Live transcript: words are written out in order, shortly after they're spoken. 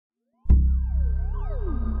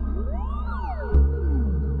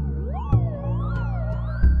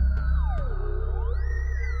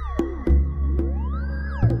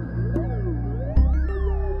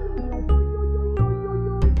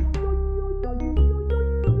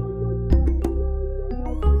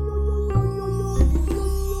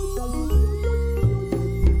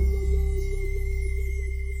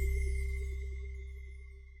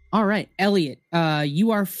right, Elliot,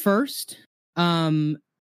 you are first. When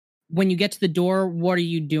you get to the door, what are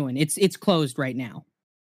you doing? It's closed right now.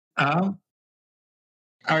 Are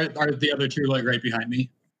the other two like right behind me?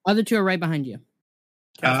 Other two are right behind you.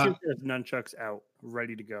 Cassius has nunchucks out,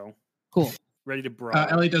 ready to go. Cool. Ready to brawl.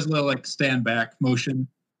 Ellie does a little like stand back motion,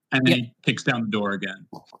 and then he kicks down the door again.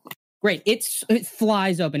 Great. It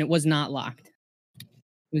flies open. It was not locked.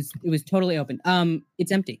 It was totally open.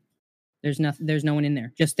 It's empty. There's no one in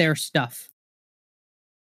there. Just their stuff.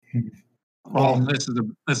 Well, this is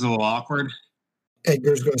a little awkward.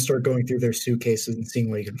 Edgar's going to start going through their suitcases and seeing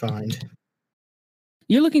what he can find.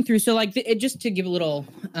 You're looking through. So, like, just to give a little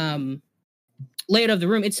layout of the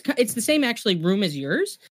room, it's the same actually room as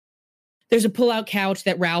yours. There's a pull-out couch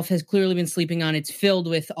that Ralph has clearly been sleeping on. It's filled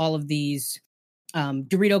with all of these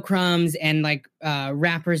Dorito crumbs and like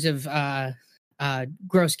wrappers of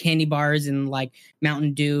gross candy bars and like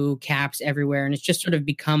Mountain Dew caps everywhere, and it's just sort of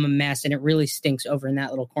become a mess, and it really stinks over in that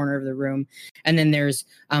little corner of the room. And then there's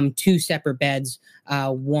two separate beds.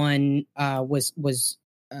 One was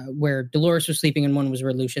where Dolores was sleeping, and one was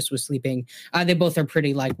where Lucius was sleeping. They both are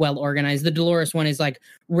pretty like well organized. The Dolores one is like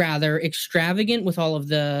rather extravagant with all of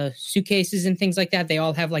the suitcases and things like that. They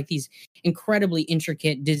all have like these incredibly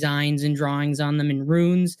intricate designs and drawings on them and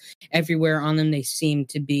runes everywhere on them. They seem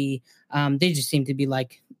to be they just seem to be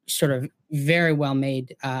like sort of very well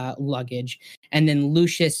made luggage. And then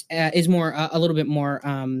Lucius is more a little bit more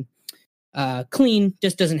clean,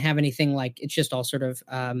 just doesn't have anything like, it's just all sort of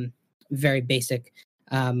very basic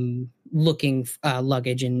looking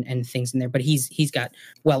luggage and things in there, but he's got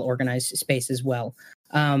well organized space as well.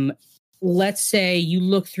 Let's say you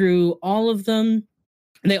look through all of them,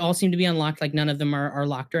 they all seem to be unlocked, like none of them are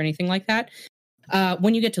locked or anything like that.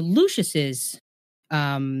 When you get to Lucius's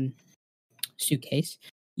suitcase,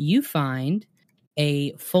 you find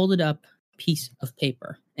a folded up piece of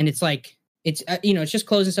paper, and it's like it's it's just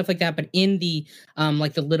clothes and stuff like that, but in the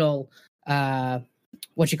like the little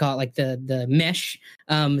what you call it, like the mesh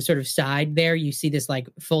sort of side there, you see this like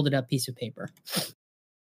folded up piece of paper.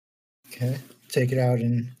 Okay, take it out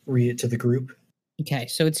and read it to the group. Okay,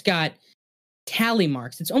 so it's got tally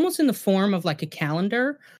marks. It's almost in the form of like a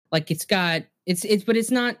calendar. Like it's got but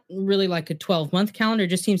it's not really like a 12-month calendar. It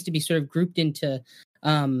just seems to be sort of grouped into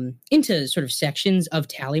sort of sections of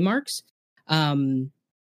tally marks. And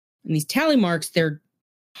these tally marks, they're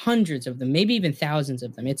hundreds of them, maybe even thousands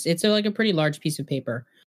of them. It's like a pretty large piece of paper.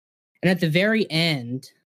 And at the very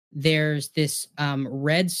end, there's this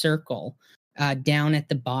red circle down at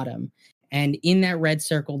the bottom. And in that red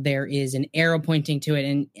circle, there is an arrow pointing to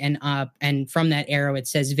it, and from that arrow, it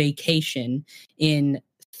says vacation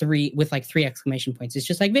with like 3 exclamation points. It's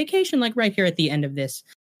just like vacation, like right here at the end of this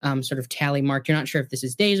sort of tally mark. You're not sure if this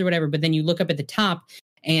is days or whatever, but then you look up at the top,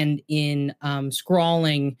 and in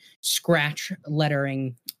scrawling scratch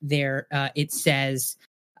lettering there, it says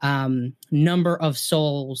number of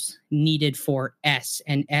souls needed for S,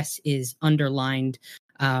 and S is underlined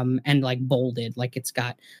and like bolded, like it's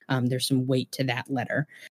got there's some weight to that letter.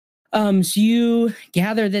 So you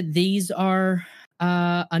gather that these are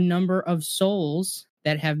a number of souls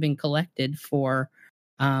that have been collected for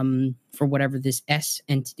whatever this S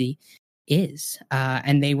entity is,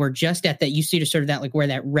 and they were just at that. You see, sort of that like where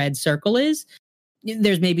that red circle is.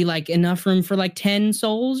 There's maybe like enough room for like 10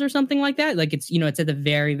 souls or something like that. Like it's it's at the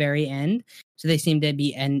very very end. So they seem to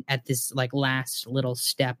be at this like last little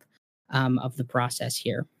step of the process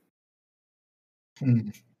here.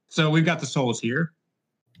 So we've got the souls here.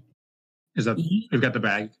 We've got the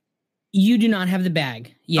bag? You do not have the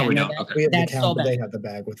bag. Yeah, we don't. Okay. We have the count, but they have the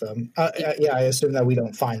bag with them. Yeah, I assume that we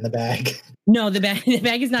don't find the bag. No, the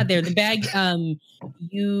bag is not there. The bag,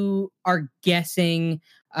 you are guessing.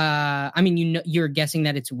 You're guessing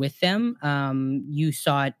that it's with them. You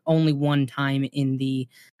saw it only one time in the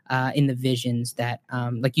visions that,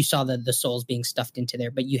 like you saw the souls being stuffed into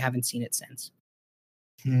there, but you haven't seen it since.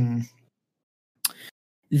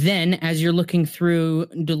 Then, as you're looking through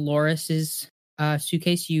Dolores's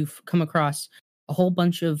suitcase, you've come across a whole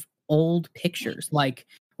bunch of old pictures, like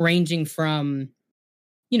ranging from,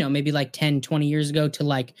 maybe like 10, 20 years ago to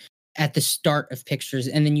like at the start of pictures.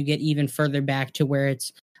 And then you get even further back to where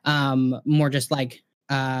it's more just like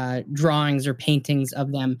drawings or paintings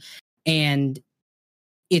of them. And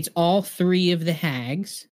it's all 3 of the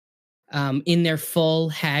hags in their full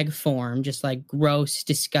hag form, just like gross,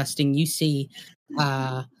 disgusting. You see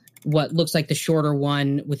what looks like the shorter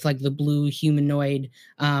one with like the blue humanoid,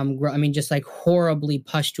 just like horribly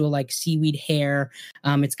pustule, like seaweed hair.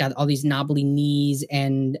 It's got all these knobbly knees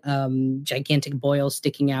and gigantic boils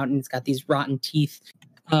sticking out, and it's got these rotten teeth.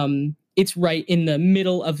 It's right in the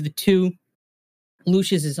middle of the 2.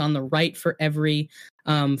 Lucius is on the right for every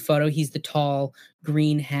photo. He's the tall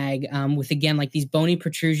green hag with, again, like these bony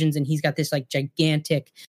protrusions, and he's got this like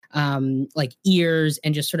gigantic like ears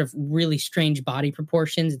and just sort of really strange body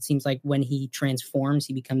proportions. It seems like when he transforms,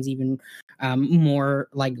 he becomes even more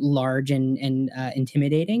like large and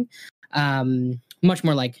intimidating. Much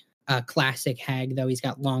more like a classic hag, though. He's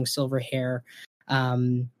got long silver hair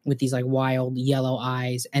with these like wild yellow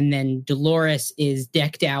eyes. And then Dolores is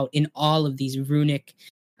decked out in all of these runic,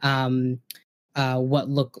 what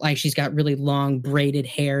look like she's got really long braided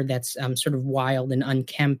hair that's sort of wild and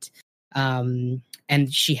unkempt.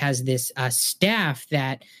 And she has this staff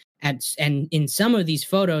that and in some of these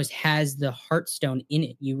photos has the Heartstone in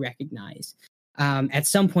it, you recognize. At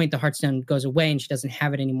some point, the Heartstone goes away and she doesn't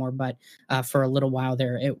have it anymore, but for a little while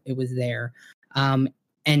there, it was there.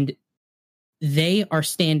 And they are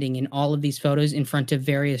standing in all of these photos in front of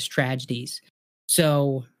various tragedies.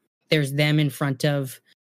 So there's them in front of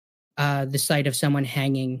the site of someone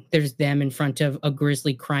hanging. There's them in front of a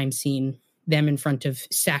grisly crime scene. Them in front of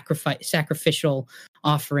sacrificial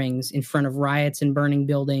offerings, in front of riots and burning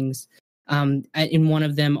buildings. In one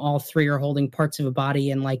of them, all three are holding parts of a body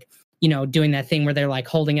and like, you know, doing that thing where they're like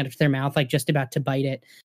holding it to their mouth, like just about to bite it.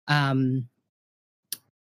 And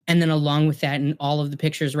then along with that, in all of the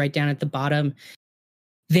pictures right down at the bottom,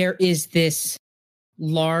 there is this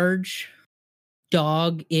large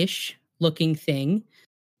dog-ish looking thing.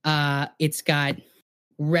 It's got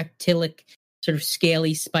reptilic, sort of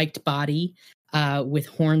scaly, spiked body with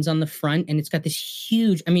horns on the front, and it's got this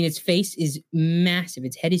huge. I mean, its face is massive.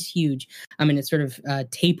 Its head is huge. I mean, it sort of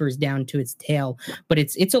tapers down to its tail, but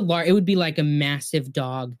it's a large. It would be like a massive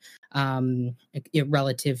dog,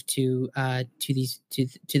 relative to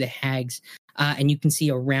the hags. And you can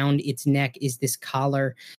see around its neck is this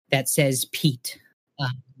collar that says Pete.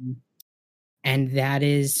 And that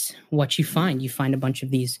is what you find. You find a bunch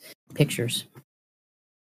of these pictures.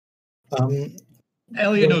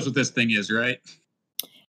 Elliot knows what this thing is, right?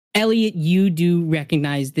 Elliot, you do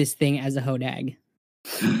recognize this thing as a hodag.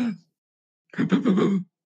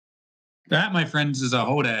 That, my friends, is a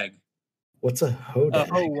hodag. What's a hodag?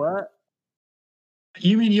 Oh, what?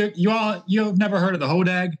 You mean you have never heard of the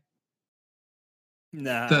hodag?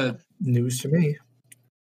 Nah. The News to me.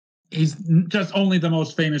 He's just only the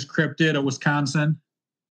most famous cryptid of Wisconsin.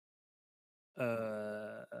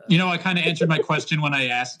 You know, I kind of answered my question when I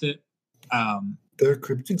asked it. There are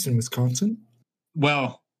cryptids in Wisconsin?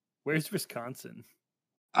 Well, where's Wisconsin?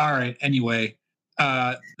 All right. Anyway,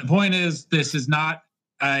 the point is, this is not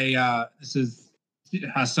this is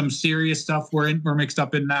some serious stuff we're mixed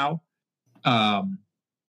up in now. I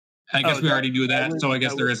guess we already knew that, so I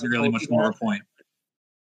guess there isn't really much more of a point.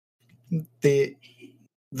 The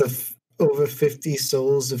over 50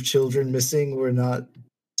 souls of children missing were not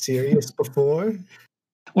serious before?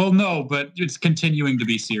 Well, no, but it's continuing to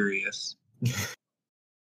be serious.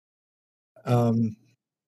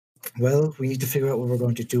 Well, we need to figure out what we're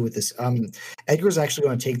going to do with this. Edgar's actually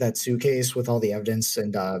going to take that suitcase with all the evidence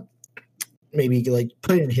and maybe like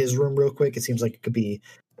put it in his room real quick. It seems like it could be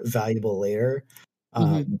valuable later.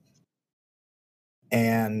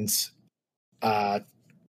 And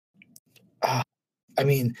I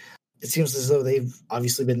mean, it seems as though they've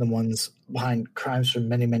obviously been the ones behind crimes for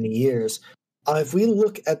many, many years. If we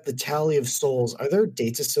look at the tally of souls, are there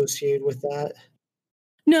dates associated with that?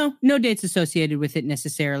 No dates associated with it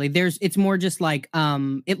necessarily. It's more just like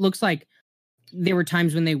it looks like there were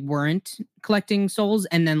times when they weren't collecting souls,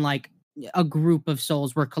 and then like a group of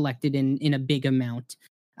souls were collected in a big amount.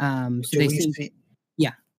 So they see,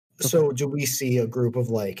 yeah. So do we see a group of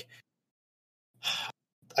like,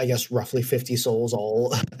 I guess roughly 50 souls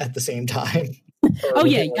all at the same time? Oh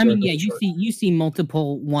yeah, I mean yeah, you see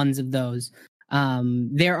multiple ones of those.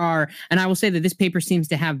 There are, and I will say that this paper seems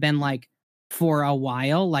to have been like for a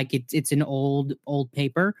while, like it's an old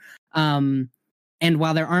paper. And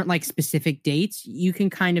while there aren't like specific dates, you can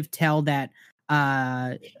kind of tell that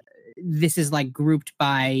this is like grouped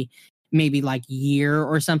by maybe like year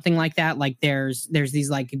or something like that. Like there's these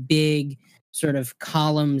like big sort of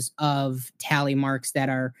columns of tally marks that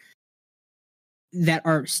are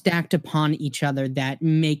stacked upon each other that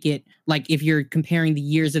make it like if you're comparing the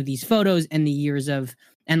years of these photos and the years of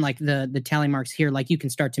and like the tally marks here, like you can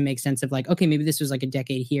start to make sense of like, okay, maybe this was like a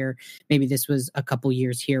decade here, maybe this was a couple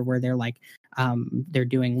years here where they're like they're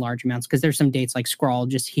doing large amounts, because there's some dates like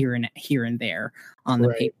scrawled just here and there on the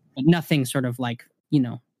paper, but nothing sort of like, you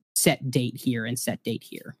know, set date here and set date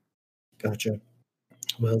here. Gotcha.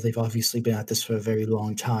 Well, they've obviously been at this for a very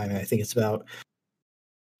long time, and I think it's about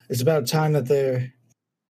time that their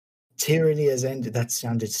tyranny has ended. That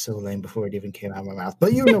sounded so lame before it even came out of my mouth,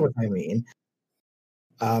 but you know what I mean.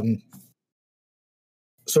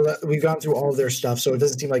 So that we've gone through all of their stuff. So it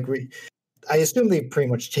doesn't seem like I assume they've pretty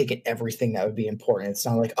much taken everything that would be important. It's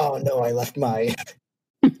not like, oh no, I left my.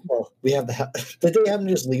 Well, we have did they have them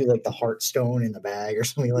just leave like the Heartstone in the bag or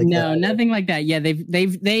something like that? No, nothing like that. Yeah,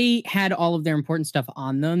 they had all of their important stuff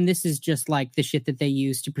on them. This is just like the shit that they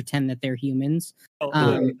use to pretend that they're humans.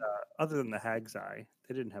 Other than the Hag's Eye,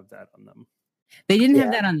 they didn't have that on them. They didn't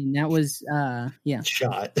have that on them. That was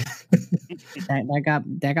shot.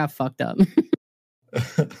 that got fucked up.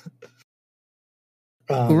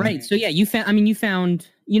 Right. So yeah, you found,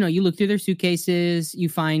 you look through their suitcases, you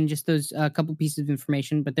find just those couple pieces of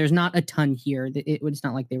information, but there's not a ton here. It's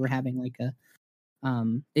not like they were having like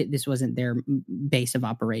this wasn't their base of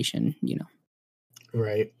operation,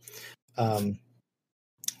 Right.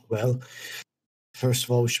 Well, first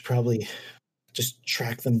of all, we should probably just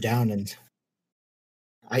track them down, and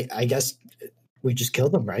I guess we just kill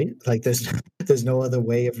them, right? Like there's no other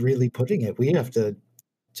way of really putting it. We have to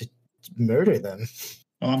murder them.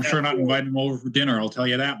 Well, I'm sure not inviting them over for dinner. I'll tell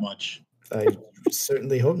you that much. I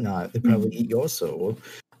certainly hope not. They probably eat your soul.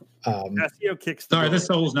 Cassio kicks the Sorry, door. this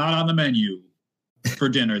soul's not on the menu for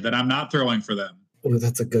dinner that I'm not throwing for them. Oh,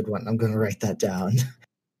 that's a good one. I'm going to write that down.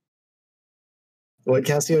 What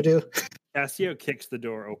Cassio do? Cassio kicks the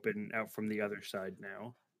door open out from the other side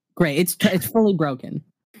now. Great. It's fully broken.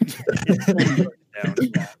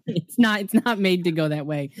 It's not made to go that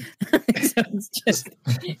way. So it's just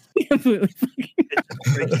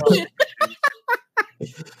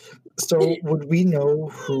So would we know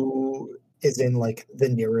who is in like the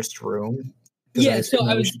nearest room? Yeah,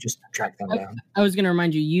 we should just track them down. I was going to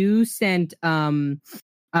remind you. You sent Evelyn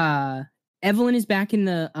is back in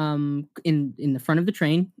the in the front of the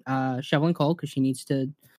train, shoveling coal because she needs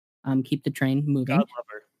to keep the train moving. God love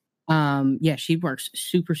her. Yeah, she works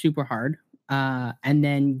super, super hard. And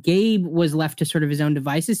then Gabe was left to sort of his own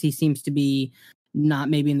devices. He seems to be not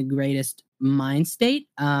maybe in the greatest mind state.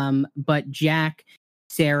 But Jack,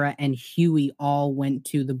 Sarah, and Huey all went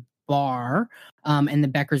to the bar, and the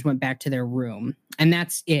Beckers went back to their room. And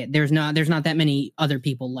that's it. There's not that many other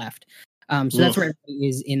people left. So that's where everybody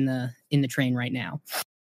is in the train right now.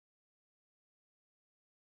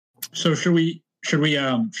 So should we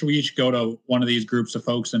each go to one of these groups of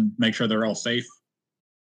folks and make sure they're all safe?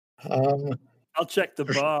 I'll check the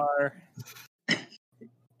bar.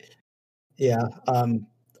 Yeah.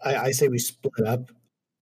 I say we split up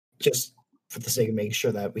just for the sake of making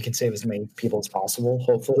sure that we can save as many people as possible,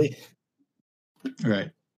 hopefully. All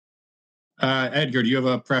right. Edgar, do you have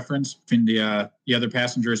a preference between the other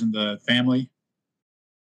passengers and the family?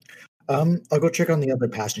 I'll go check on the other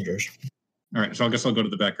passengers. All right, so I guess I'll go to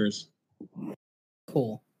the Beckers.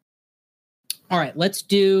 Cool. All right, let's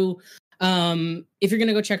do. If you're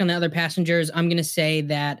gonna go check on the other passengers, I'm gonna say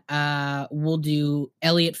that we'll do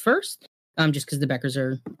Elliot first, just because the Beckers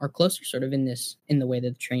are closer, sort of in the way that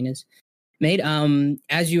the train is made.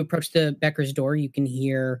 As you approach the Becker's door, you can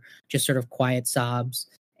hear just sort of quiet sobs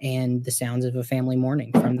and the sounds of a family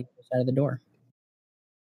mourning from the other side of the door.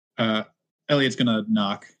 Elliot's gonna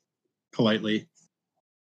knock politely.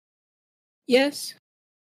 Yes.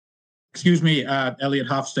 Excuse me, Elliot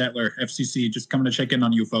Hofstadler, FCC, just coming to check in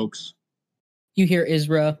on you folks. You hear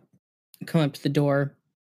Isra come up to the door.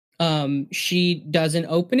 She doesn't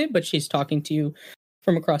open it, but she's talking to you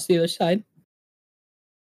from across the other side.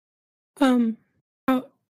 How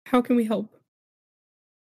can we help?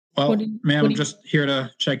 Well, ma'am, I'm just here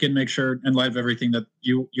to check in, make sure, in light of everything, that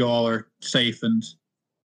you all are safe and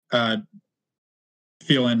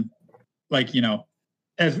feeling like,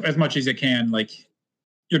 as much as you can, like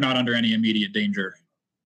you're not under any immediate danger.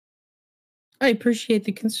 I appreciate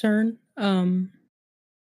the concern. I'm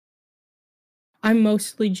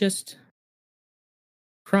mostly just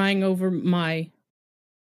crying over my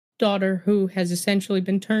daughter who has essentially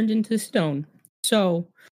been turned into stone. So,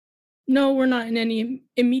 no, we're not in any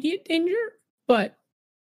immediate danger, but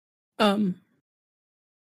we're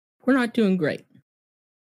not doing great.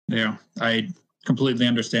 Yeah, I completely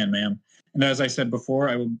understand, ma'am. And as I said before,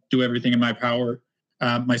 I will do everything in my power,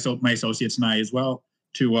 my associates and I as well,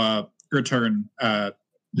 to return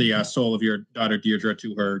the soul of your daughter Deirdre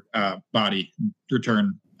to her body,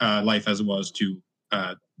 return life as it was to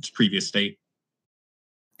its previous state.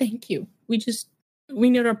 Thank you. We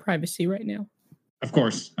need our privacy right now. Of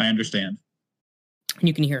course, I understand. And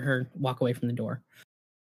you can hear her walk away from the door.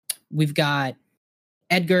 We've got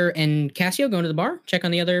Edgar and Cassio going to the bar, check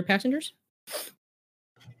on the other passengers.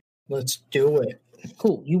 Let's do it.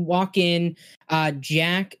 Cool. You walk in,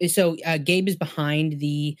 Jack. So Gabe is behind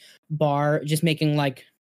the bar, just making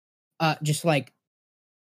just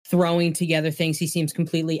throwing together things. He seems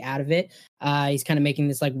completely out of it. He's kind of making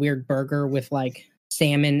this like weird burger with like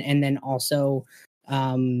salmon and then also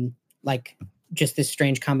like just this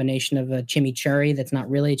strange combination of a chimichurri that's not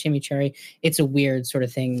really a chimichurri. It's a weird sort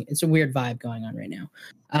of thing. It's a weird vibe going on right now.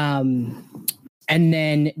 And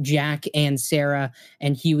then Jack and Sarah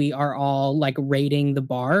and Huey are all like raiding the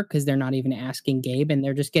bar because they're not even asking Gabe, and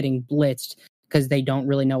they're just getting blitzed because they don't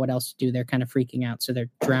really know what else to do. They're kind of freaking out, so they're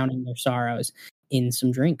drowning their sorrows in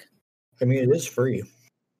some drink. I mean, it is free.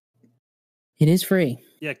 It is free.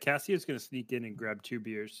 Yeah, Cassie's going to sneak in and grab 2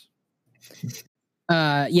 beers.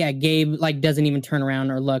 Yeah, Gabe like doesn't even turn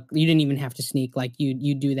around or look. You didn't even have to sneak. Like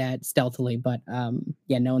you do that stealthily, but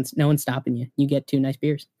yeah, no one's stopping you. You get 2 nice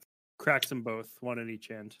beers. Cracks them both, 1 at each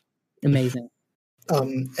end. Amazing.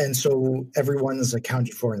 And so everyone's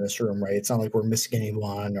accounted for in this room, right? It's not like we're missing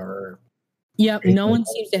anyone or. Yep, no one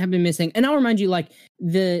seems to have been missing. And I'll remind you, like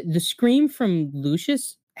the scream from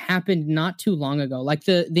Lucius happened not too long ago. Like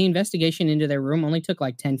the investigation into their room only took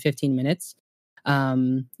like 10-15 minutes.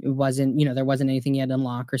 It wasn't, there wasn't anything yet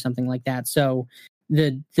unlocked or something like that. So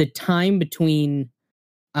the time between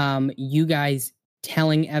you guys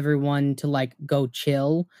telling everyone to like go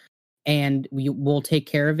chill and we'll take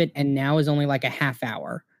care of it, and now is only like a half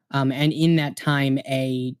hour. And in that time,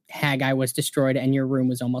 a Haggai was destroyed and your room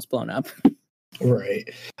was almost blown up. Right.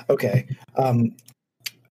 Okay.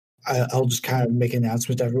 I'll just kind of make an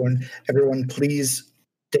announcement to everyone. Everyone, please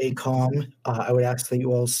stay calm. I would ask that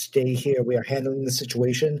you all stay here. We are handling the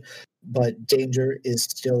situation, but danger is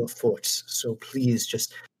still afoot. So please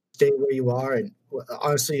just stay where you are. And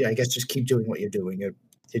honestly, I guess just keep doing what you're doing. You're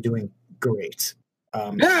doing great.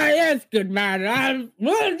 Yes, good man. I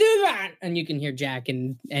will do that. And you can hear Jack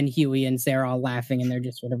and Huey and Sarah all laughing, and they're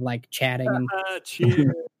just sort of like chatting and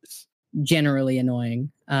cheers. Generally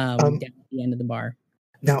annoying down at the end of the bar.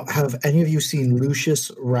 Now, have any of you seen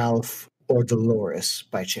Lucius, Ralph, or Dolores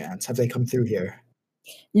by chance? Have they come through here?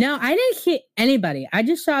 No, I didn't see anybody. I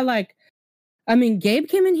just saw Gabe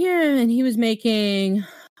came in here and he was making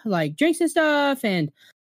like drinks and stuff, and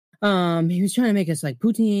he was trying to make us like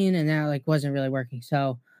poutine, and that like wasn't really working.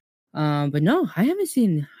 So, but no, I haven't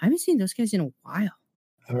seen those guys in a while.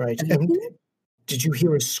 All right. Did you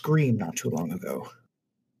hear a scream not too long ago?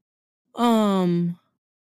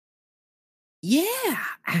 Yeah,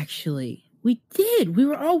 actually, we did. We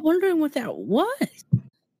were all wondering what that was.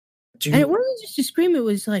 And it wasn't just a scream. It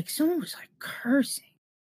was like someone was like cursing.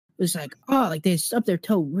 It was like, like they stubbed their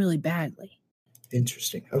toe really badly.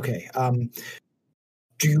 Interesting. Okay.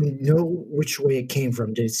 Do you know which way it came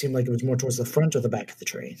from? Did it seem like it was more towards the front or the back of the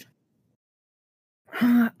train?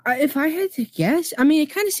 If I had to guess, I mean,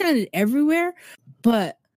 it kind of sounded everywhere,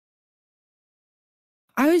 but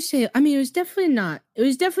I would say, it was definitely not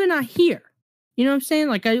here. You know what I'm saying?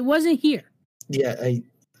 Like, it wasn't here. Yeah,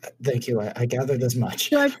 thank you. I gathered as much.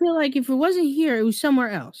 So I feel like if it wasn't here, it was somewhere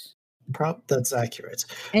else. That's accurate.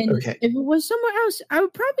 And okay. If it was somewhere else, I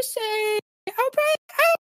would probably say, I would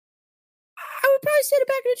probably say the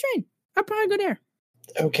back of the train. I'd probably go there.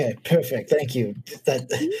 Okay, perfect. Thank you. That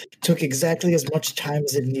took exactly as much time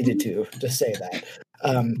as it needed to say that.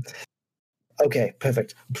 Okay,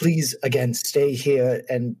 perfect. Please, again, stay here,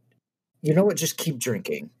 and you know what? Just keep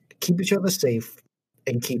drinking. Keep each other safe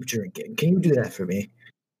and keep drinking. Can you do that for me?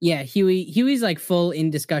 Yeah, Huey's like full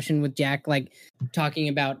in discussion with Jack, like talking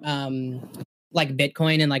about like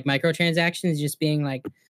Bitcoin and like microtransactions, just being like,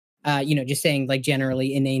 just saying like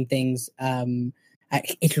generally inane things.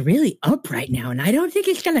 It's really up right now, and I don't think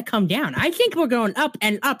it's gonna come down. I think we're going up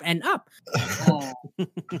and up and up.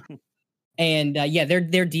 And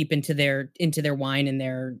they're deep into their wine and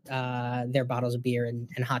their bottles of beer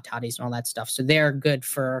and hot toddies and all that stuff. So they're good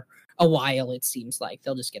for a while. It seems like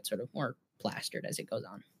they'll just get sort of more plastered as it goes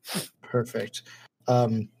on. Perfect.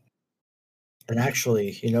 And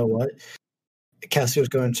actually, you know what? Edgar's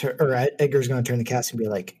going to turn to Cassio and be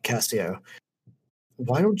like, Cassio,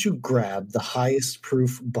 why don't you grab the highest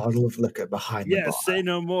proof bottle of liquor behind the bar? Yes, say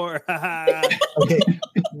no more. Okay,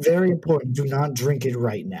 very important. Do not drink it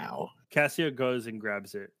right now. Cassio goes and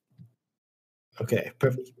grabs it. Okay,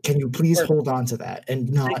 perfect. Can you please hold on to that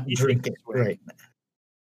and not drink it right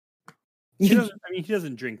now? He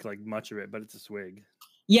doesn't drink like much of it, but it's a swig.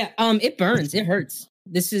 Yeah, it burns. It hurts.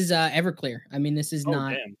 This is Everclear. I mean, this is not.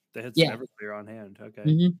 Damn. They had some Everclear on hand. Okay.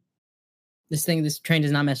 Mm-hmm. This train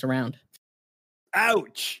does not mess around.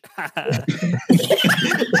 Ouch! How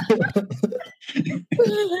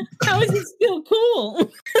is it still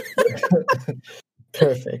cool?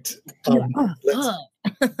 Perfect.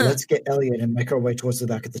 Let's get Elliot and make our way towards the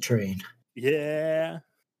back of the train. Yeah.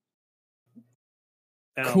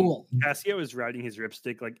 Cool. Cassio is riding his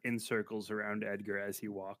ripstick like in circles around Edgar as he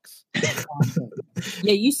walks. Awesome.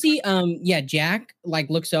 Yeah, you see, Jack like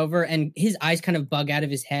looks over and his eyes kind of bug out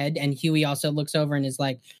of his head, and Huey also looks over and is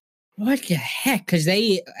like, "What the heck?" Because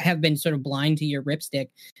they have been sort of blind to your ripstick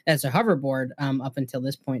as a hoverboard up until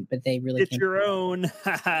this point, but they really Get your own.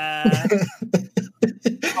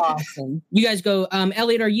 Awesome. You guys go.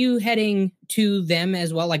 Elliot, are you heading to them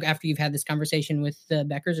as well? Like after you've had this conversation with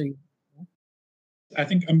Beckers, or you? I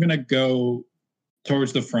think I'm gonna go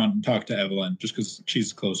towards the front and talk to Evelyn just because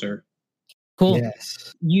she's closer. Cool.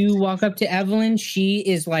 Yes. You walk up to Evelyn. She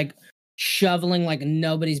is like shoveling like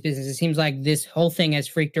nobody's business. It seems like this whole thing has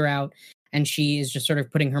freaked her out, and she is just sort of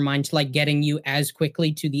putting her mind to like getting you as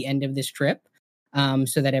quickly to the end of this trip,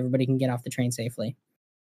 so that everybody can get off the train safely.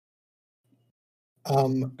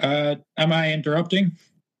 Am I interrupting?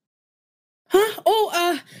 Huh?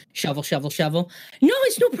 Oh, shovel. No,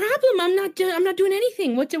 it's no problem. I'm not doing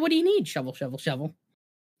anything. What do you need? Shovel.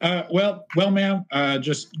 Well, ma'am.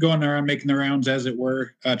 Just going around making the rounds, as it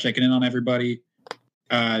were, checking in on everybody.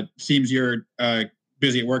 Seems you're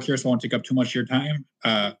busy at work here, so I won't take up too much of your time.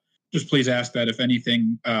 Just please ask that if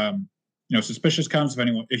anything, suspicious comes,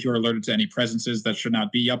 if you're alerted to any presences that should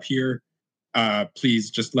not be up here,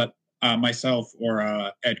 please just let myself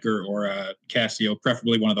or Edgar or Cassio,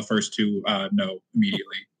 preferably one of the first two, know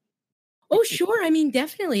immediately. Oh, sure. I mean,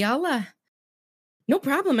 definitely. I'll, no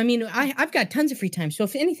problem. I mean, I've got tons of free time. So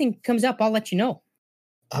if anything comes up, I'll let you know.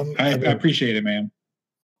 I appreciate it, ma'am.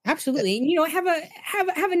 Absolutely.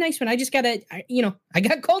 Have a nice one. I just gotta, I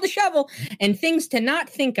got called a shovel and things to not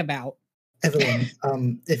think about. Evelyn,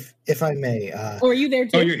 if I may. Oh, are you there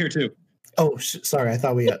too? Oh, you're here too. Oh, sorry. I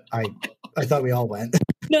thought we all went.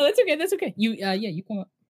 No, that's okay. That's okay. You come up.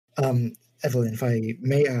 Evelyn, if I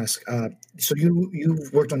may ask, so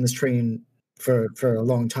you've worked on this train for a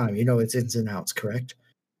long time. You know its ins and outs, correct?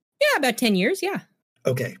 Yeah, about 10 years. Yeah.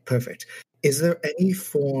 Okay, perfect. Is there any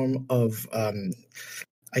form of,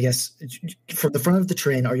 I guess, from the front of the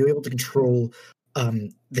train, are you able to control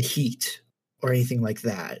the heat or anything like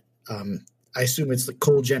that? I assume it's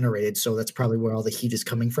coal generated, so that's probably where all the heat is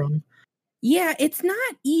coming from. Yeah, it's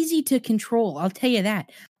not easy to control. I'll tell you that.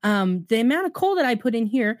 The amount of coal that I put in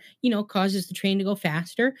here, causes the train to go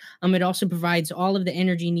faster. It also provides all of the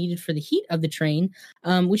energy needed for the heat of the train,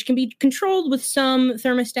 which can be controlled with some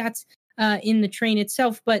thermostats in the train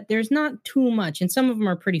itself, but there's not too much, and some of them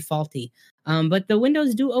are pretty faulty. But the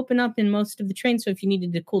windows do open up in most of the trains, so if you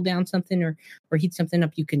needed to cool down something or heat something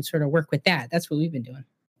up, you can sort of work with that. That's what we've been doing.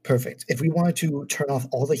 Perfect. If we wanted to turn off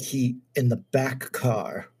all the heat in the back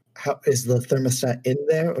car, how is the thermostat in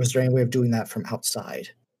there, or is there any way of doing that from outside?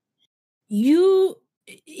 You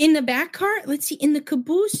in the back car? Let's see. In the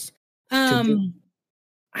caboose,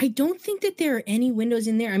 I don't think that there are any windows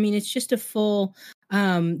in there. I mean, it's just a full.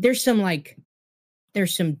 There's some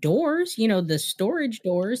doors, the storage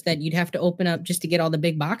doors that you'd have to open up just to get all the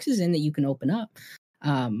big boxes in that you can open up.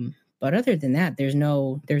 But other than that, there's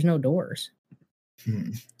no doors.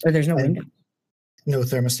 Or there's no window. No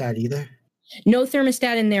thermostat either? No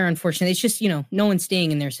thermostat in there, unfortunately. It's just, no one's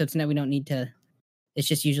staying in there, so we don't need to. It's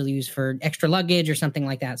just usually used for extra luggage or something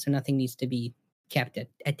like that, so nothing needs to be kept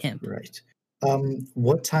at temp. Right.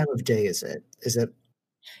 What time of day is it? Is it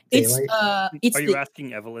daylight? Are you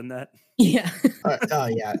asking Evelyn that? Yeah.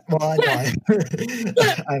 Yeah. Well,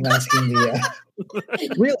 I'm asking the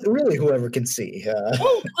really whoever can see.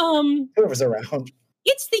 Whoever's around.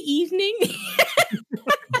 It's the evening.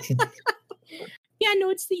 Yeah, no,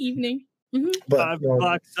 it's the evening. Mm-hmm. 5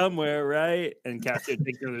 o'clock somewhere, right? And Cassio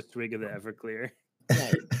takes another swig of the Everclear.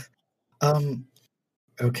 Right.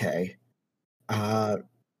 Okay. I'm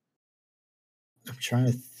trying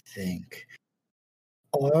to think.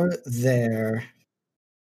 Are there?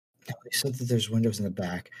 No, they said that there's windows in the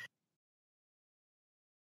back.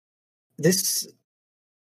 This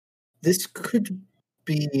could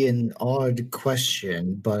be an odd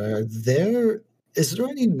question, but is there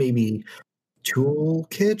any maybe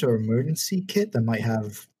toolkit or emergency kit that might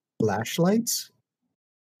have flashlights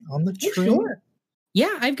on the train? Sure.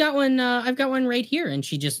 Yeah, I've got one. I've got one right here, and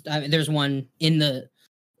she just there's one in the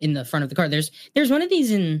front of the car. There's one of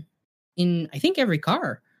these in I think every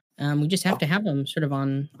car. We just have to have them sort of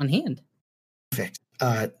on hand. Perfect.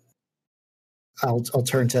 I'll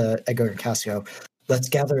turn to Edgar and Cassio. Let's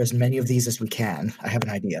gather as many of these as we can. I have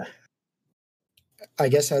an idea. I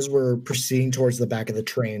guess as we're proceeding towards the back of the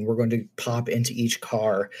train, we're going to pop into each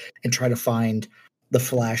car and try to find the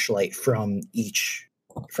flashlight from each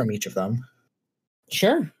of them.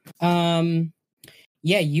 Sure. Yeah,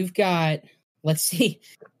 you've got, let's see,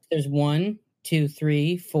 there's 1, 2,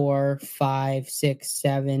 3, 4, 5, 6,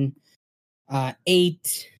 7.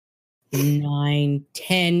 8, 9,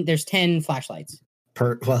 10. There's 10 flashlights.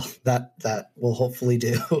 Well, that will hopefully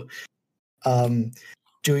do.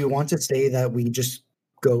 Do we want to say that we just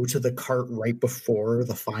go to the cart right before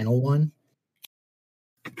the final one?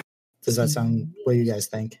 Does that sound? What do you guys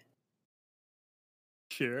think?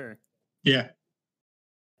 Sure. Yeah.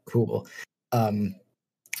 Cool. And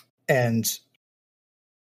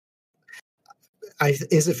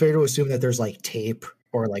is it fair to assume that there's like tape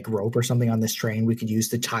or like rope or something on this train we could use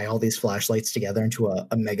to tie all these flashlights together into a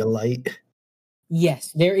mega light?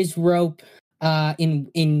 Yes, there is rope in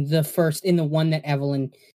the one that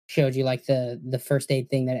Evelyn showed you, like the first aid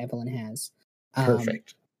thing that Evelyn has.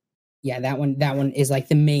 Perfect. Yeah, that one is like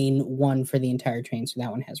the main one for the entire train, so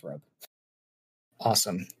that one has rope.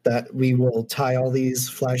 Awesome. That we will tie all these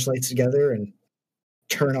flashlights together and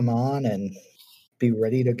turn them on and be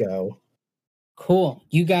ready to go. Cool.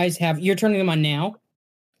 You're turning them on now?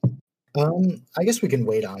 I guess we can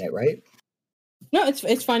wait on it, right? No,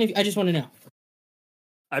 it's fine. I just want to know.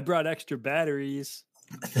 I brought extra batteries.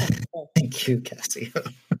 Thank you, Cassie.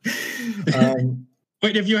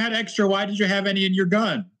 Wait, if you had extra, why did you have any in your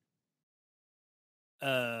gun?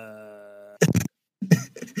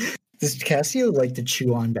 Does Cassio like to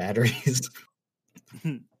chew on batteries?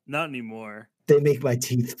 Not anymore. They make my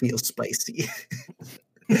teeth feel spicy.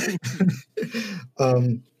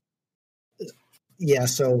 Yeah,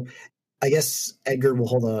 so I guess Edgar will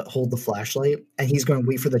hold the flashlight, and he's going to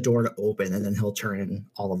wait for the door to open, and then he'll turn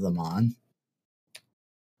all of them on.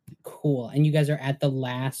 Cool. And you guys are at the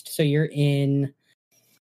last, so you're in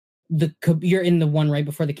the one right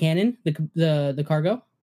before the cannon, the cargo.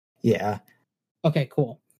 Yeah. Okay,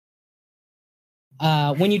 cool.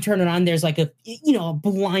 When you turn it on, there's like a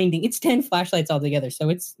blinding. It's 10 flashlights all together, so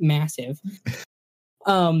it's massive.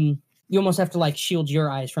 You almost have to like shield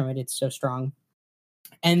your eyes from it. It's so strong.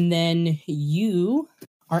 And then you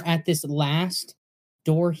are at this last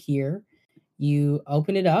door here. You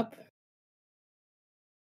open it up,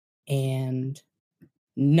 and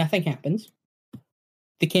nothing happens.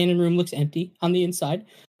 The cannon room looks empty on the inside,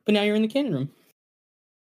 but now you're in the cannon room.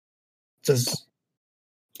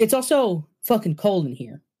 It's also fucking cold in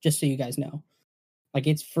here, just so you guys know. Like,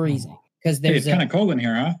 it's freezing. Because it's kind of cold in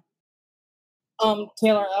here, huh?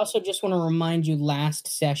 Taylor, I also just want to remind you, last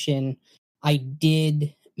session, I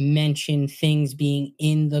did mention things being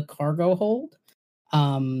in the cargo hold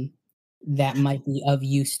that might be of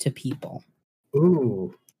use to people.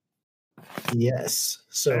 Ooh. Yes.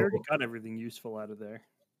 So I already got everything useful out of there.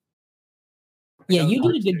 Yeah, you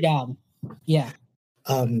did a good job. Yeah.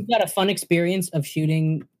 You got a fun experience of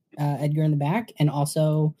shooting Edgar in the back, and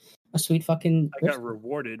also a sweet fucking... I got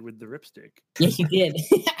rewarded with the ripstick. Yes, you did.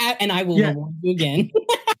 And I will reward you again.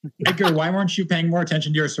 Edgar, why weren't you paying more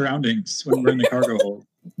attention to your surroundings when you were in the cargo hold?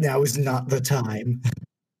 Now is not the time.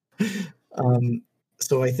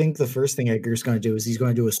 So I think the first thing Edgar's going to do is he's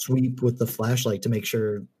going to do a sweep with the flashlight to make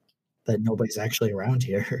sure that nobody's actually around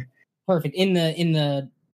here. Perfect. In the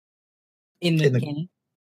cannon?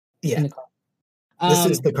 Yeah. In the car. This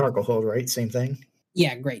is the cargo hold, right? Same thing?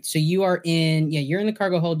 Yeah, great. So you're in the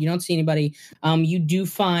cargo hold. You don't see anybody. You do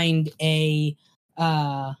find a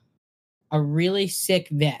really sick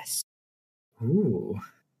vest. Ooh.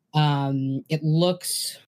 It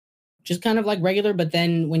looks just kind of like regular, but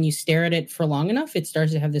then when you stare at it for long enough, it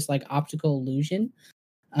starts to have this like optical illusion.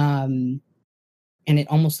 And it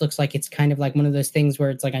almost looks like it's kind of like one of those things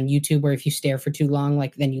where it's like on YouTube, where if you stare for too long,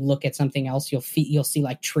 like then you look at something else, you'll see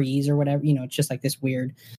like trees or whatever. It's just like this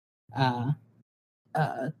weird, right,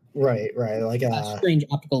 like a strange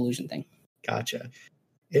optical illusion thing. Gotcha.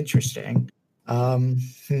 Interesting.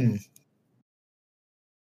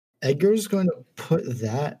 Edgar's going to put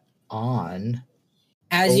that on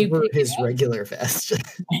as over his regular vest.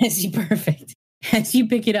 Perfect. As you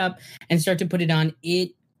pick it up and start to put it on,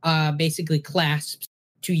 it basically clasps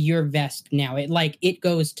to your vest now. It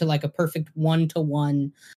goes to like a perfect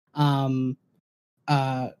 1-to-1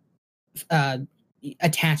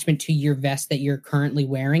 attachment to your vest that you're currently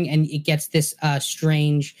wearing, and it gets this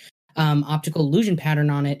strange optical illusion pattern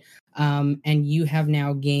on it. And you have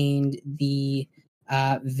now gained the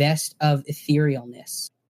vest of etherealness.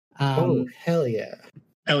 Oh, hell yeah.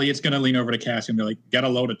 Elliot's going to lean over to Cassie and be like, get a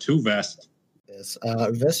load of 2 vests.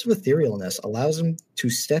 Vest of etherealness allows him to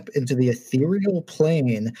step into the ethereal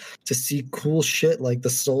plane to see cool shit like the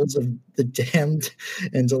souls of the damned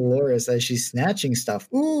and Dolores as she's snatching stuff.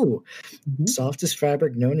 Ooh, softest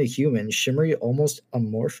fabric known to humans, shimmery, almost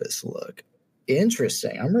amorphous look.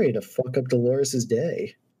 Interesting. I'm ready to fuck up Dolores's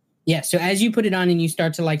day. Yeah, so as you put it on and you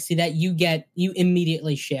start to like see that, you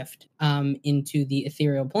immediately shift into the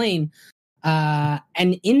ethereal plane. And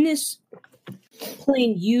in this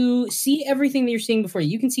plane, you see everything that you're seeing before you.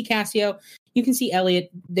 You can see Cassio, you can see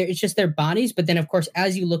Elliot. It's just their bodies, but then of course,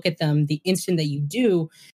 as you look at them, the instant that you do,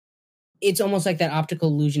 it's almost like that optical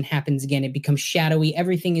illusion happens again. It becomes shadowy.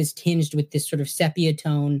 Everything is tinged with this sort of sepia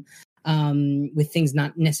tone, with things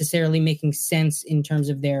not necessarily making sense in terms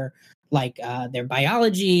of their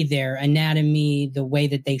biology, their anatomy, the way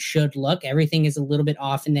that they should look. Everything is a little bit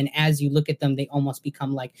off, and then as you look at them, they almost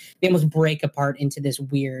break apart into this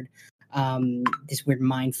weird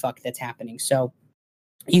mind fuck that's happening. So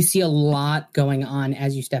you see a lot going on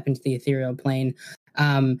as you step into the ethereal plane.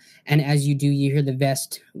 And as you do, you hear the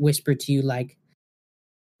vest whisper to you like,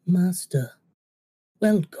 "Master,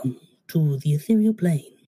 welcome to the ethereal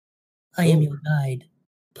plane. I am your guide,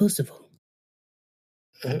 Percival."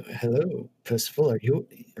 Hello, Percival. Are you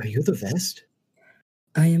the vest?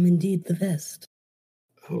 I am indeed the vest.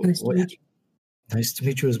 Oh, Nice to meet you. Nice to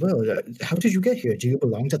meet you as well. How did you get here? Do you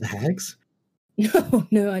belong to the hags?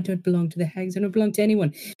 No, I don't belong to the hags. I don't belong to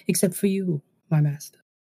anyone except for you, my master.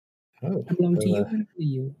 Oh, I belong to you and for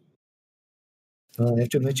you. Well, I have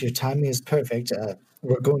to admit your timing is perfect.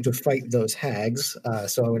 We're going to fight those hags,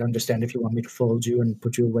 so I would understand if you want me to fold you and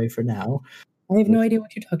put you away for now. I have no idea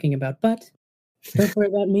what you're talking about, but don't worry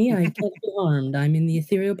about me. I can't be harmed. I'm in the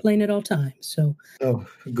ethereal plane at all times. So, Oh,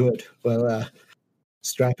 good. Well,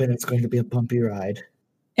 strap in. It's going to be a bumpy ride.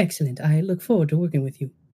 excellent. I look forward to working with you.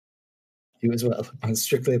 You as well, on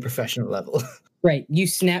strictly a professional level. Right. You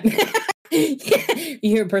snap. You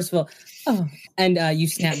hear Percival. Oh, and you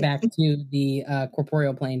snap back to the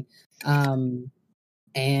corporeal plane.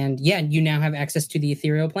 And yeah, you now have access to the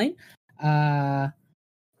ethereal plane. And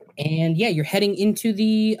yeah, you're heading into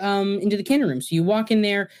the cannon room. So you walk in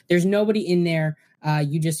there. There's nobody in there.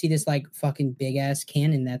 You just see this like fucking big ass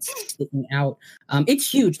cannon that's sticking out.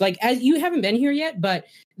 It's huge. Like, as you haven't been here yet, but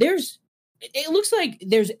it looks like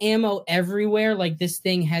there's ammo everywhere. Like, this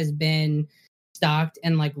thing has been stocked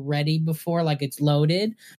and like ready before, like it's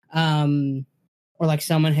loaded. Or like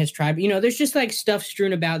someone has tried, there's just like stuff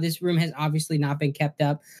strewn about. This room has obviously not been kept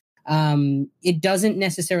up. It doesn't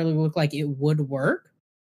necessarily look like it would work,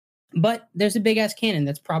 but there's a big ass cannon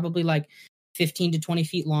that's probably like 15 to 20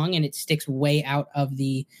 feet long, and it sticks way out of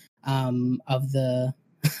the of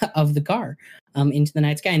the car into the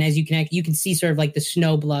night sky. And as you connect, you can see sort of like the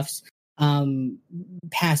snow bluffs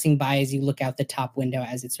passing by as you look out the top window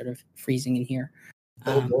as it's sort of freezing in here.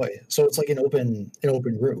 Oh boy! So it's like an open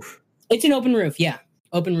roof. It's an open roof, yeah.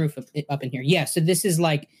 Open roof up in here, yeah. So this is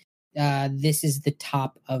like this is the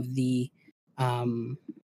top of the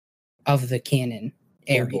cannon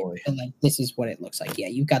area. Oh boy. So like this is what it looks like. Yeah,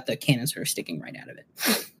 you've got the cannon sort of sticking right out of it.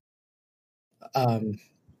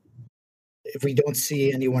 If we don't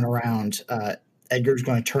see anyone around, Edgar's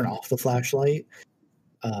going to turn off the flashlight,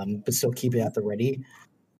 but still keep it at the ready.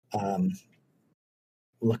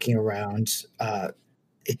 Looking around,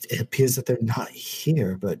 it appears that they're not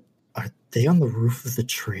here, but are they on the roof of the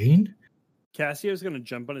train? Cassio's going to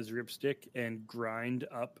jump on his ripstick and grind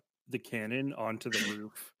up the cannon onto the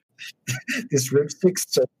roof. This ripstick's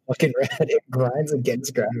so fucking rad. It grinds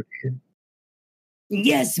against gravity.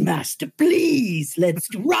 Yes, master, please, let's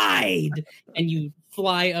ride. And you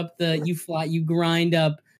you grind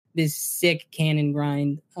up this sick cannon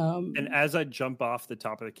grind. And as I jump off the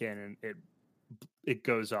top of the cannon, it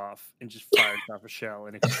goes off and just fires off a shell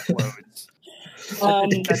and explodes.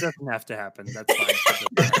 That doesn't have to happen. That's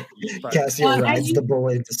fine. Cassio rides the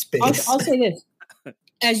bullet into space. I'll say this.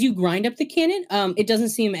 As you grind up the cannon, it doesn't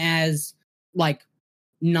seem as like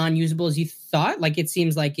non-usable as you thought. Like, it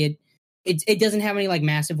seems like it doesn't have any like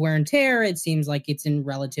massive wear and tear. It seems like it's in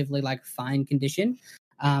relatively like fine condition.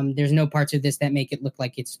 There's no parts of this that make it look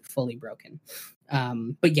like it's fully broken.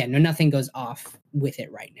 But yeah, nothing goes off with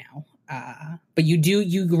it right now. But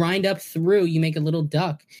you grind up through, you make a little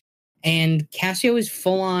duck, and Cassio is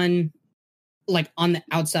full on like on the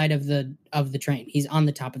outside of the train. He's on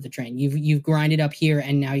the top of the train. You've grinded up here,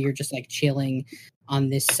 and now you're just like chilling on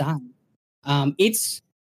this side. It's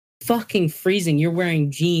fucking freezing. You're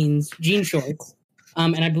wearing jean shorts,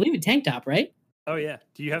 and I believe a tank top, right? Oh yeah.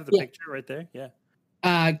 Do you have the picture right there?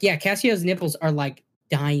 Yeah. Yeah. Cassio's nipples are like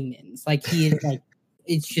diamonds. Like, he is like,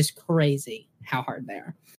 it's just crazy how hard they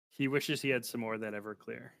are. He wishes he had some more of that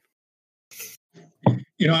Everclear.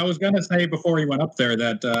 I was going to say before he went up there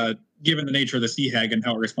that given the nature of the sea hag and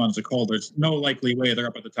how it responds to cold, there's no likely way they're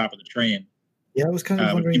up at the top of the train. Yeah, I was kind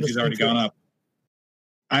of wondering. He's already gone up.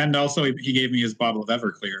 And also, he gave me his bottle of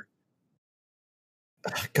Everclear.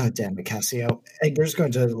 God damn it, Cassio. Edgar's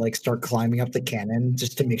going to like start climbing up the cannon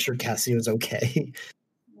just to make sure Cassio's okay.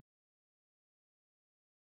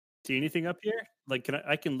 see anything up here? Like,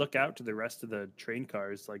 I can look out to the rest of the train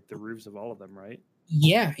cars, like the roofs of all of them, right?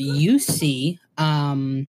 Yeah, you see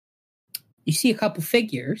a couple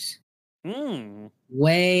figures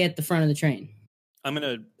way at the front of the train. I'm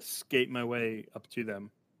gonna skate my way up to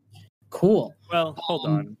them. Cool. Well, hold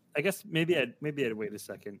on. I guess maybe I'd wait a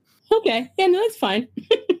second. Okay. Yeah, no, that's fine.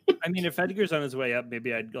 I mean, if Edgar's on his way up,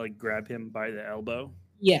 maybe I'd like grab him by the elbow.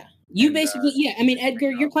 Yeah. You basically, I mean,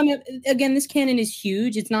 Edgar, you're climbing up. Again, this cannon is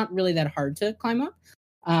huge. It's not really that hard to climb up.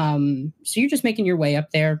 So you're just making your way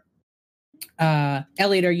up there.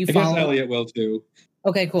 Elliot, are you following? I guess Elliot will too.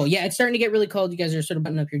 Okay, cool. Yeah, it's starting to get really cold. You guys are sort of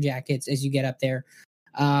buttoning up your jackets as you get up there.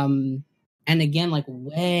 And again, like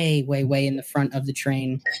way, way, way in the front of the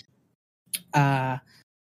train,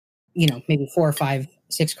 maybe 4 or 5,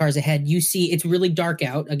 6 cars ahead, you see it's really dark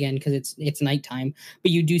out again because it's nighttime,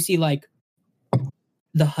 but you do see like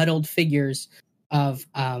the huddled figures of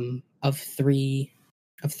three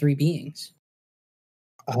beings.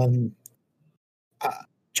 Do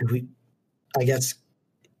we? I guess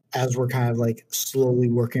as we're kind of like slowly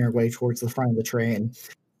working our way towards the front of the train,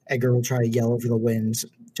 Edgar will try to yell over the winds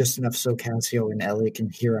just enough so Cassio and Elliot can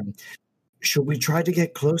hear him. Should we try to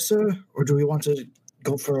get closer, or do we want to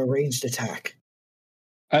go for a ranged attack?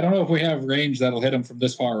 I don't know if we have range that'll hit him from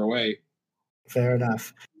this far away. Fair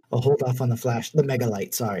enough. I'll hold off on the mega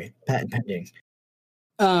light. Sorry, patent pending.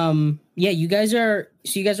 Yeah, you guys are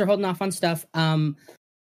holding off on stuff. I'm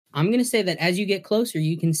gonna say that as you get closer,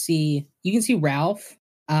 you can see Ralph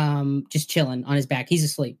just chilling on his back. He's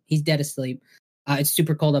asleep. He's dead asleep. It's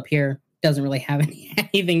super cold up here. Doesn't really have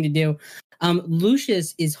anything to do.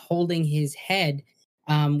 Lucius is holding his head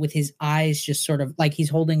with his eyes just sort of like he's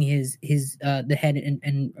holding the head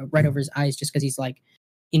and right over his eyes just because he's like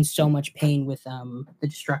in so much pain with the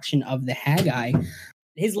destruction of the Haggai.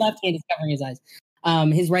 His left hand is covering his eyes.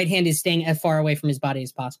 His right hand is staying as far away from his body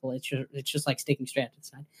as possible. It's just like sticking straight to the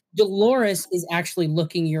side. Dolores is actually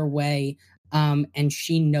looking your way, and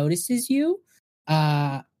she notices you,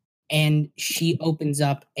 and she opens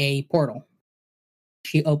up a portal.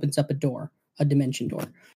 She opens up a dimension door,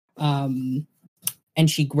 and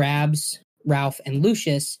she grabs Ralph and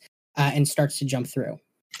Lucius and starts to jump through.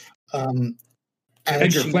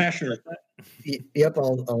 Edgar, flash her. Yep,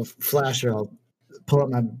 I'll flash her. I'll pull up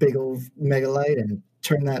my big old mega light and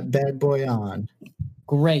turn that bad boy on.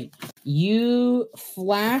 Great. You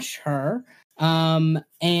flash her,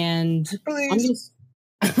 and please.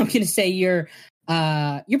 I'm gonna say you're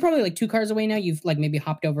probably like 2 cars away now. You've like maybe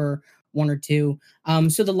hopped over 1 or 2.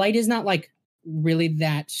 So the light is not like really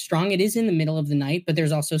that strong. It is in the middle of the night, but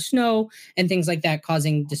there's also snow and things like that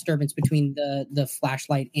causing disturbance between the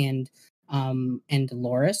flashlight and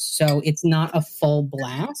Dolores. So it's not a full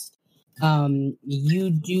blast. You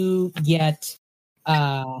do get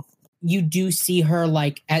you do see her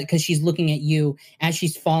like because she's looking at you as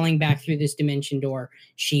she's falling back through this dimension door.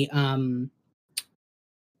 She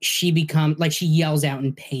becomes like she yells out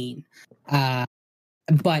in pain.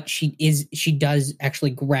 But she does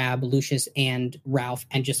actually grab Lucius and Ralph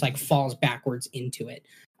and just like falls backwards into it.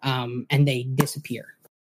 And they disappear.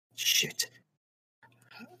 Shit.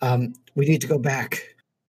 We need to go back.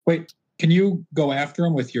 Wait, can you go after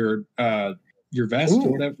him with your vest or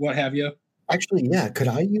whatever, what have you? Actually, yeah. Could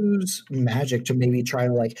I use magic to maybe try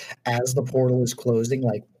to like, as the portal is closing,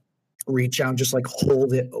 like reach out and just like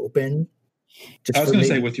hold it open? I was going to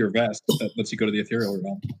say with your vest that lets you go to the ethereal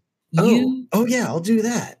realm. Oh yeah, I'll do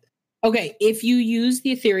that. Okay, if you use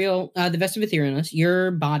the vest of etherealness,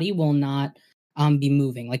 your body will not be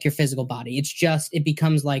moving like your physical body. It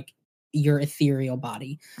becomes like your ethereal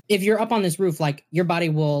body. If you're up on this roof, like your body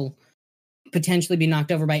will potentially be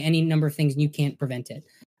knocked over by any number of things and you can't prevent it.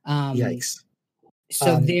 Yikes.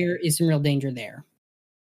 So there is some real danger there.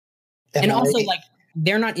 And also like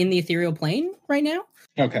they're not in the ethereal plane right now.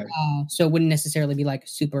 Okay. So it wouldn't necessarily be like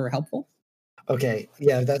super helpful. Okay,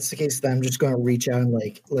 yeah, if that's the case, then I'm just going to reach out and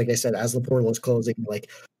like I said, as the portal is closing, like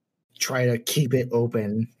try to keep it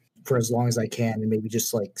open for as long as I can and maybe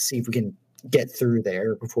just like see if we can get through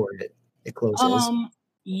there before it closes.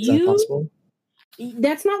 Is that possible?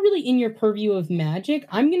 That's not really in your purview of magic.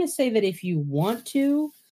 I'm going to say that if you want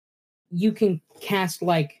to, you can cast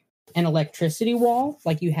like an electricity wall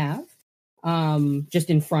like you have just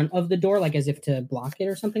in front of the door, like as if to block it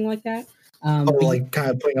or something like that. Like kind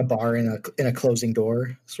of putting a bar in a closing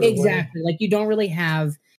door. Sort exactly. Like you don't really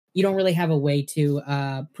have a way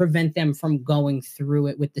to prevent them from going through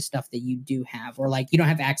it with the stuff that you do have, or like you don't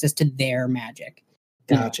have access to their magic.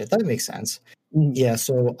 Gotcha. That makes sense. Yeah.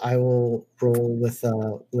 So I will roll with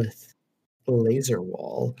laser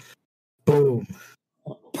wall. Boom.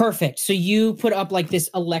 Perfect. So you put up like this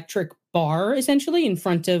electric bar essentially in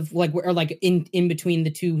front of like in between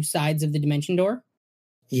the two sides of the dimension door.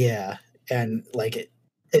 Yeah, and like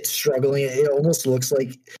it's struggling. It almost looks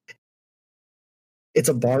like it's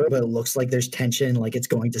a bar, but it looks like there's tension, like it's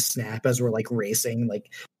going to snap as we're like racing, like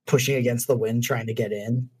pushing against the wind, trying to get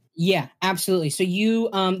in. Yeah, absolutely. So you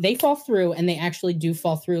they fall through, and they actually do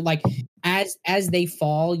fall through. Like as they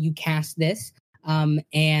fall, you cast this,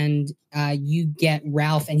 and you get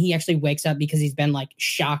Ralph, and he actually wakes up because he's been like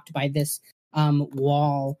shocked by this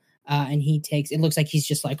wall. And he takes, it looks like he's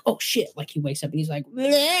just like, oh shit, like he wakes up and he's like,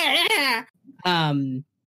 bleh!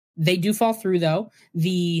 They do fall through though.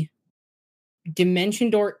 The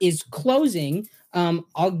dimension door is closing.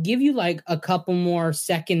 I'll give you like a couple more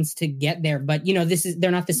seconds to get there, but you know, they're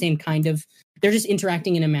not the same kind of, they're just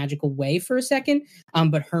interacting in a magical way for a second.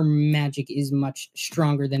 But her magic is much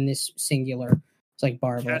stronger than this singular. It's like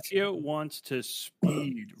bar. Cassio wants to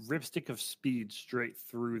ripstick of speed straight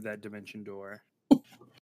through that dimension door.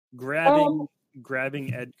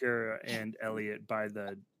 Grabbing Edgar and Elliot by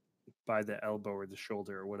the elbow or the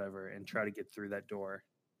shoulder or whatever, and try to get through that door.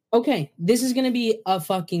 Okay, this is going to be a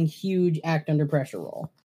fucking huge act under pressure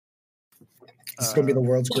roll. This is going to be the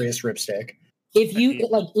world's greatest ripstick. If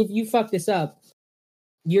you fuck this up,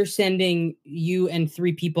 you're sending you and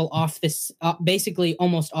 3 people off this, basically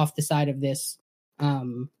almost off the side of this,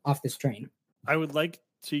 off this train. I would like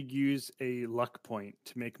to use a luck point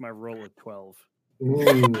to make my roll a 12.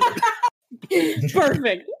 Ooh.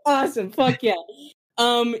 Perfect. Awesome. Fuck yeah.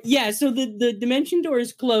 Yeah, so the dimension door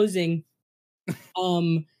is closing.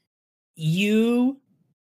 You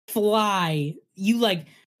fly. You like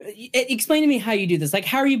explain to me how you do this. Like,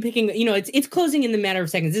 how are you picking? You know, it's closing in the matter of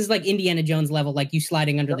seconds. This is like Indiana Jones level, like you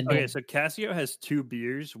sliding under the door. Okay, so Cassio has 2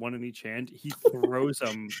 beers, one in each hand. He throws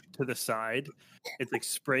them to the side. It's like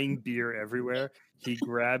spraying beer everywhere. He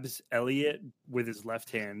grabs Elliot with his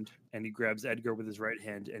left hand, and he grabs Edgar with his right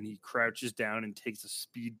hand, and he crouches down and takes a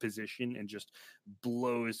speed position and just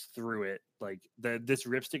blows through it. Like this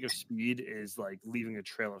ripstick of speed is like leaving a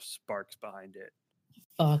trail of sparks behind it.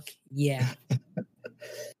 Fuck yeah.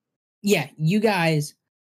 Yeah, you guys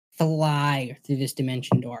fly through this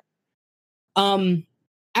dimension door.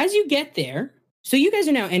 As you get there, so you guys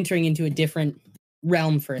are now entering into a different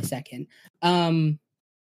realm for a second.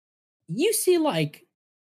 You see like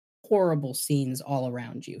horrible scenes all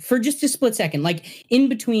around you for just a split second. Like in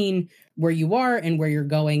between where you are and where you're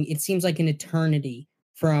going, it seems like an eternity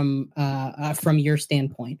from your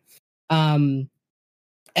standpoint.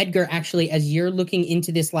 Edgar, actually, as you're looking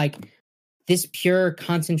into this like this pure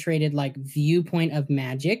concentrated like viewpoint of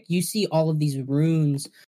magic, you see all of these runes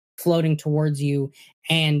floating towards you,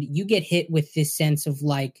 and you get hit with this sense of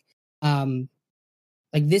like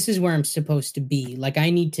this is where I'm supposed to be. Like I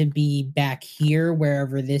need to be back here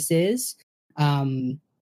wherever this is,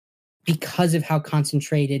 because of how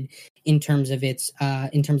concentrated in terms of its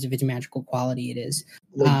magical quality it is.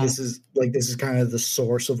 This is kind of the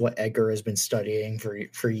source of what Edgar has been studying for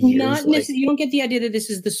years. Not necessarily. You don't get the idea that this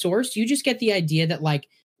is the source. You just get the idea that like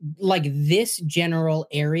this general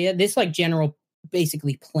area, this like general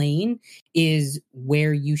basically plane is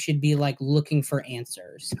where you should be like looking for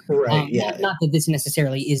answers. Right. Yeah. Not that this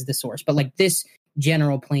necessarily is the source, but like this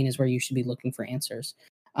general plane is where you should be looking for answers.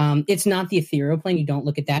 It's not the ethereal plane. You don't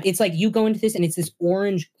look at that. It's like you go into this and it's this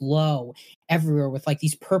orange glow everywhere with like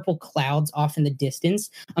these purple clouds off in the distance.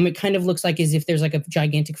 It kind of looks like as if there's like a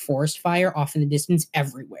gigantic forest fire off in the distance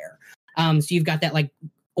everywhere. So you've got that like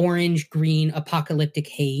orange green apocalyptic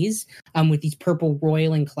haze with these purple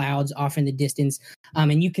roiling clouds off in the distance.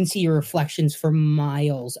 And you can see your reflections for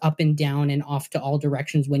miles up and down and off to all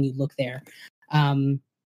directions when you look there. And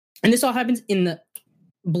this all happens in the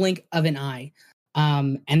blink of an eye.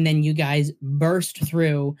 And then you guys burst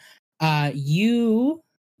through. You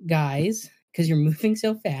guys, because you're moving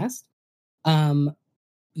so fast,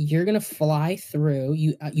 you're gonna fly through.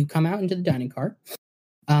 You come out into the dining car.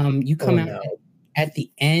 You come out at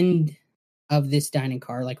the end of this dining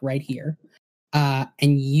car, like right here,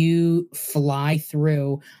 and you fly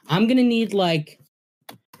through. I'm gonna need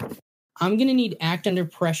act under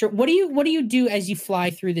pressure. What do you do as you fly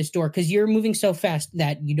through this door? Because you're moving so fast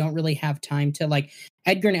that you don't really have time to like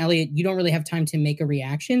Edgar and Elliot. You don't really have time to make a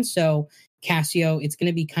reaction. So Cassio, it's going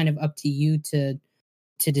to be kind of up to you to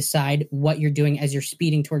decide what you're doing as you're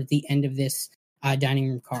speeding towards the end of this dining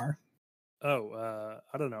room car.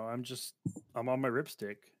 I don't know. I'm on my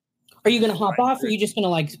ripstick. Are you going to hop off, or are you just going to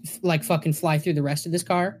like fucking fly through the rest of this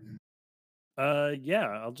car? Yeah,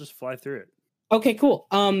 I'll just fly through it. Okay, cool.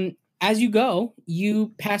 as you go,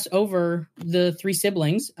 you pass over the three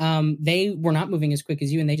siblings. They were not moving as quick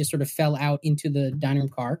as you, and they just sort of fell out into the dining room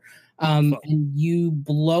car. And you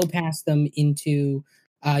blow past them into.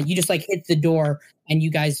 You just like hit the door, and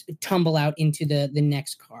you guys tumble out into the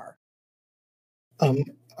next car.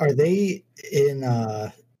 Are they in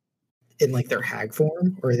like their hag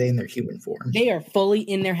form, or are they in their human form? They are fully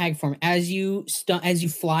in their hag form. As you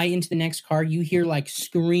fly into the next car, you hear like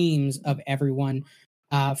screams of everyone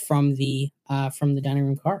from the dining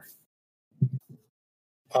room car.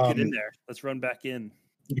 Get in there. Let's run back in.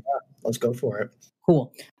 Yeah, let's go for it.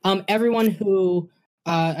 Cool. Everyone who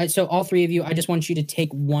so all three of you, I just want you to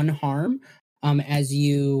take one harm as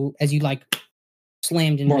you like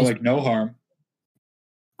slammed in. More like no harm.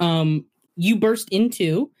 You burst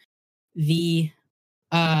into the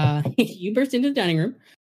dining room.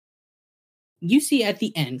 You see at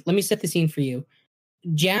the end, let me set the scene for you.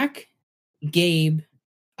 Jack, Gabe,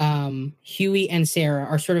 Huey, and Sarah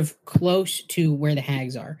are sort of close to where the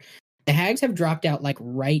hags are. The hags have dropped out like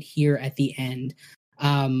right here at the end.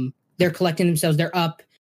 They're collecting themselves. They're up.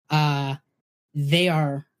 They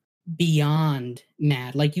are beyond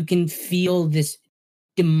mad. Like you can feel this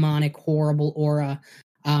demonic, horrible aura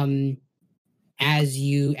as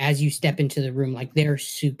you step into the room. Like they're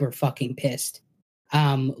super fucking pissed.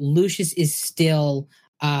 Lucius is still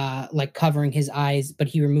like covering his eyes, but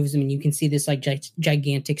he removes them, and you can see this like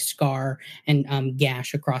gigantic scar and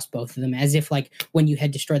gash across both of them, as if like when you had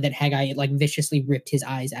destroyed that hag eye, it like viciously ripped his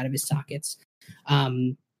eyes out of his sockets.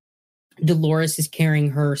 Dolores is carrying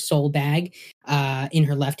her soul bag in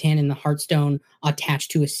her left hand, and the heartstone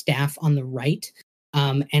attached to a staff on the right.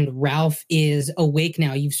 And Ralph is awake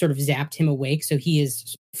now. You've sort of zapped him awake, so he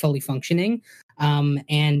is fully functioning,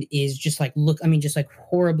 and is just like just like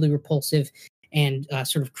horribly repulsive and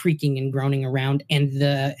sort of creaking and groaning around. And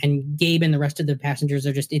Gabe and the rest of the passengers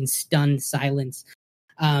are just in stunned silence.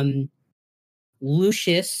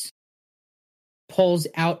 Lucius pulls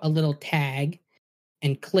out a little tag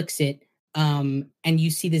and clicks it, and you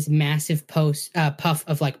see this massive puff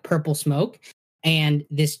of like purple smoke, and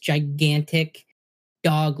this gigantic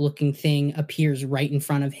dog-looking thing appears right in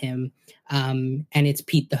front of him, and it's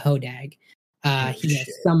Pete the Hodag. He has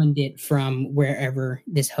summoned it from wherever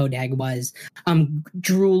this Hodag was.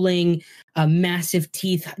 Drooling, massive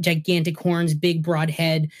teeth, gigantic horns, big broad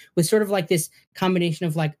head, with sort of like this combination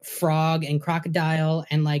of like frog and crocodile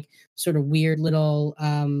and like sort of weird little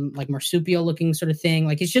like marsupial looking sort of thing.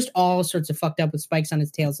 Like it's just all sorts of fucked up with spikes on its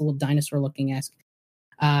tail. It's a little dinosaur looking esque.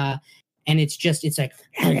 And it's like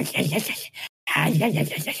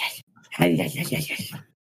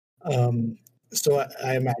so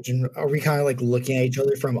I imagine, are we kind of like looking at each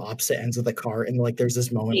other from opposite ends of the car, and like there's this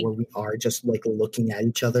moment where we are just like looking at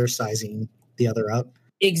each other, sizing the other up?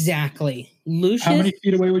 Exactly. Lucius, how many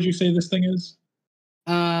feet away would you say this thing is?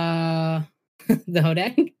 The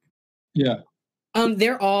Hodag? Yeah.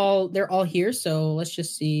 They're all here, so let's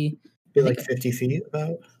just see. Be like 50 feet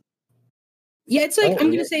about. Yeah, it's like I'm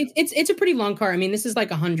gonna say it's a pretty long car. I mean, this is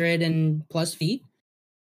like 100 and plus feet.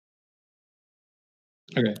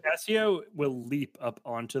 Okay. Cassio will leap up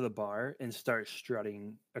onto the bar and start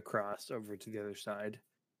strutting across over to the other side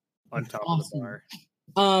on top of the bar.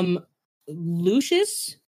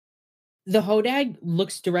 Lucius, the Hodag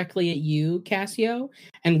looks directly at you, Cassio,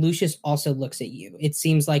 and Lucius also looks at you. It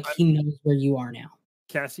seems like he knows where you are now.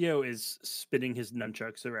 Cassio is spinning his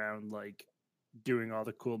nunchucks around, like doing all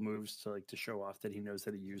the cool moves to show off that he knows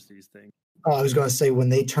how to use these things. Oh, I was going to say, when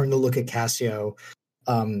they turn to look at Cassio,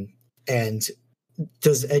 and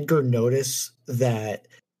does Edgar notice that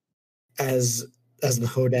as the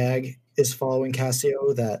Hodag is following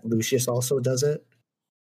Cassio, that Lucius also does it?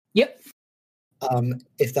 Yep.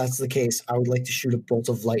 If that's the case, I would like to shoot a bolt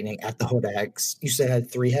of lightning at the Hodags. You said it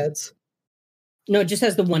had 3 heads? No, it just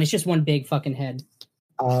has the one. It's just one big fucking head.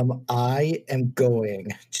 I am going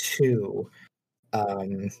to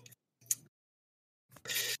oh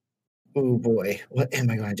boy, what am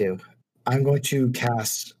I going to do? I'm going to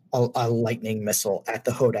cast a lightning missile at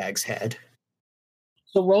the Hodag's head.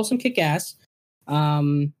 So roll some kick ass.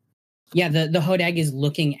 Yeah, the Hodag is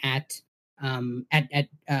looking at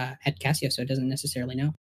Cassio, so it doesn't necessarily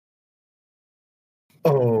know.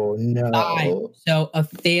 Oh no! So a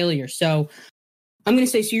failure. So I'm going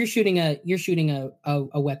to say, so you're shooting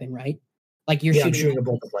a weapon, right? Like you're shooting a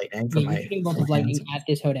bolt of lightning from my shooting a bolt of lightning at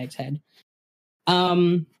this Hodag's head.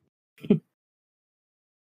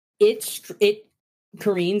 It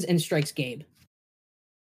careens and strikes Gabe.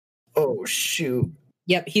 Oh shoot!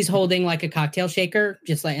 Yep, he's holding like a cocktail shaker,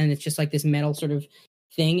 and it's just like this metal sort of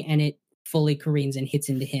thing, and it fully careens and hits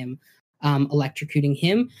into him, electrocuting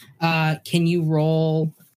him. Can you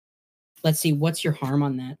roll Let's see, what's your harm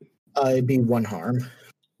on that? It'd be 1 harm.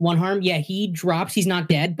 1 harm? Yeah, he drops. He's not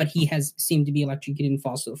dead, but he has seemed to be electrocuted and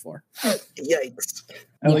falls to the floor. Yikes.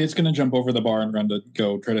 Elliot's going to jump over the bar and run to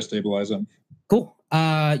go try to stabilize him. Cool.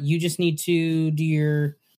 You just need to do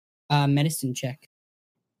your medicine check.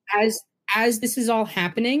 As this is all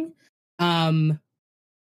happening,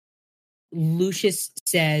 Lucius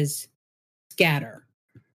says, scatter.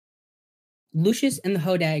 Lucius and the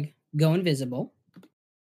Hodag go invisible.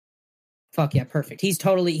 Fuck yeah, perfect.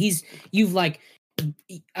 You've like,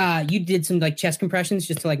 you did some like chest compressions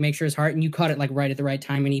just to like make sure his heart, and you caught it like right at the right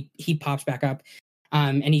time, and he pops back up.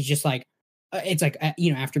 And he's just like, it's like,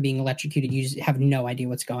 after being electrocuted, you just have no idea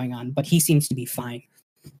what's going on, but he seems to be fine.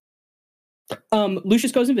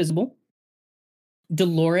 Lucius goes invisible.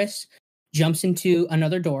 Dolores jumps into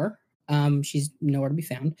another door. She's nowhere to be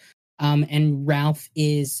found. And Ralph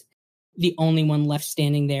is the only one left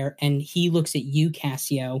standing there, and he looks at you,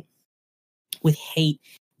 Cassio, with hate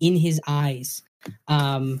in his eyes.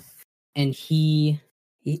 And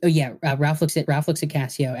Ralph looks at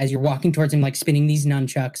Cassio as you're walking towards him, like spinning these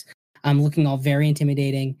nunchucks, looking all very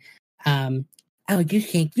intimidating. Oh, you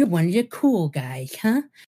think you're one of the cool guys, huh?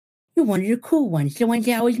 You're one of the cool ones, the ones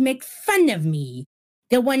that always make fun of me,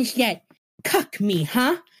 the ones that cuck me,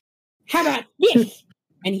 huh? How about this?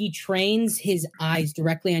 And he trains his eyes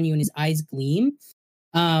directly on you, and his eyes gleam.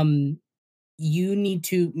 You need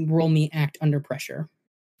to roll me act under pressure.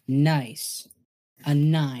 Nice. A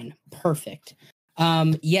 9. Perfect.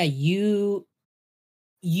 You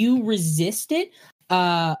resist it,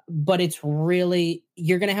 but it's really,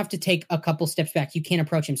 you're going to have to take a couple steps back. You can't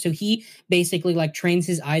approach him. So he basically like trains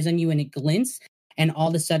his eyes on you, and it glints, and all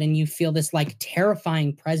of a sudden you feel this like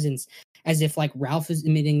terrifying presence, as if like Ralph is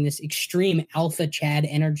emitting this extreme alpha Chad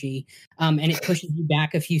energy, and it pushes you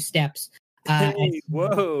back a few steps.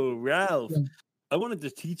 Whoa, Ralph. I wanted to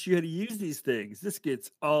teach you how to use these things. This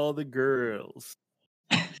gets all the girls.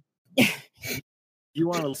 You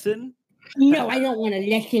want to listen? No, I don't want to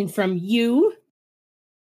listen from you.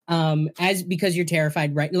 Because you're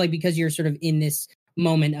terrified, right? Like, because you're sort of in this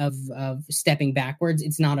moment of stepping backwards.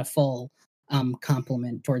 It's not a full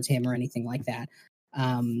compliment towards him or anything like that.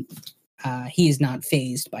 He is not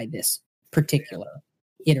fazed by this particular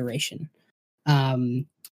iteration. So I'm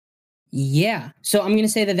going to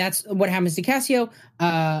say that that's what happens to Cassio.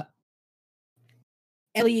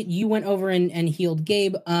 Elliot, you went over and healed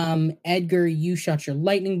Gabe. Edgar, you shot your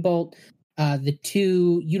lightning bolt. The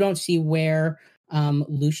two, you don't see where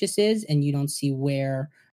Lucius is, and you don't see where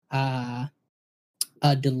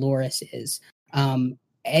Dolores is.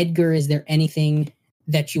 Edgar, is there anything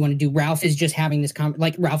that you want to do? Ralph is just having this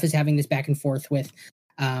Ralph is having this back and forth with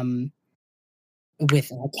Cassio,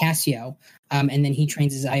 and then he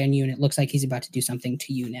trains his eye on you, and it looks like he's about to do something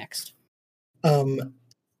to you next.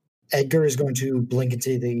 Edgar is going to blink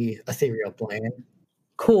into the ethereal plane.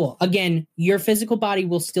 Cool. Again, your physical body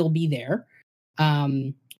will still be there.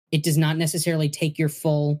 It does not necessarily take your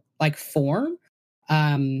full form.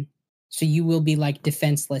 So you will be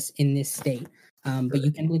defenseless in this state. But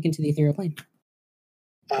you can blink into the ethereal plane.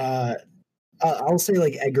 I'll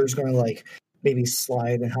say Edgar's going to maybe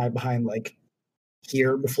slide and hide behind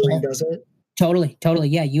here before he does it. Totally.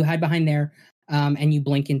 Yeah, you hide behind there, and you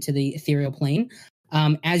blink into the ethereal plane.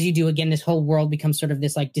 As you do, again, this whole world becomes sort of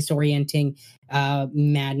this disorienting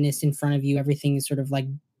madness in front of you. Everything is sort of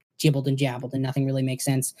jibbled and jabbled, and nothing really makes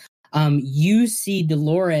sense. You see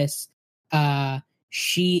Dolores.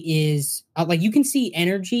 She is you can see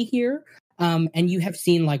energy here, and you have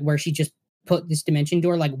seen where she just put this dimension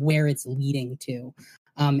door, where it's leading to,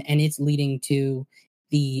 and it's leading to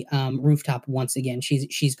the rooftop once again.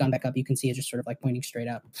 She's gone back up. You can see it just sort of pointing straight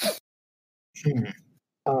up.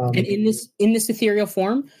 And in this ethereal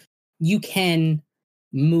form, you can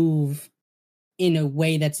move in a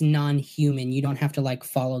way that's non-human. You don't have to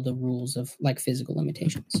follow the rules of physical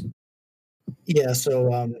limitations. Yeah,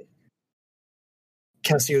 so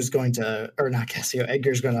Cassio's going to, or not Cassio,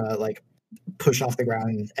 Edgar's going to push off the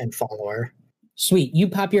ground and follow her. Sweet. You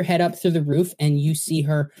pop your head up through the roof and you see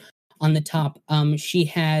her on the top. She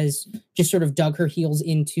has just sort of dug her heels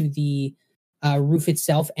into the roof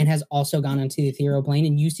itself and has also gone onto the ethereal plane,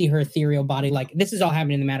 and you see her ethereal body. This is all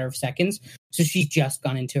happening in a matter of seconds, so she's just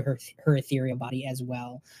gone into her ethereal body as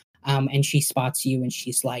well. And she spots you and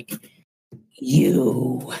she's like,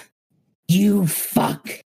 you fuck,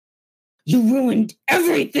 you ruined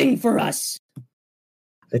everything for us.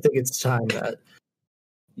 I think it's time that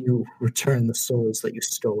you return the souls that you've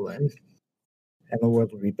stolen, and the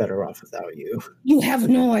world would be better off without you. You have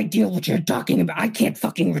no idea what you're talking about. I can't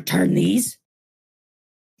fucking return these.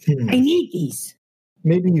 I need these.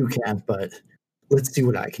 Maybe you can't, but let's see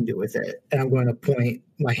what I can do with it. And I'm going to point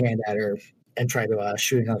my hand at her and try to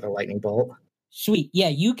shoot another lightning bolt. Sweet. Yeah,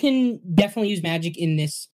 you can definitely use magic in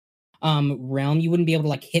this realm. You wouldn't be able to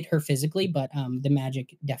like hit her physically, but the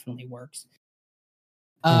magic definitely works.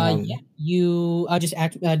 Yeah, you just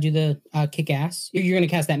do the kick ass. You're gonna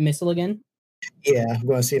cast that missile again. Yeah, I'm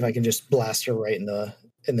going to see if I can just blast her right in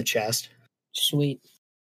the chest. Sweet.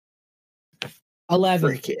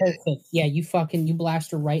 11. Freaking. Perfect. Yeah, you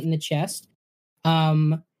blast her right in the chest.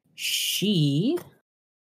 She,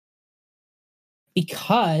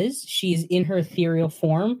 because she's in her ethereal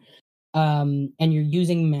form, and you're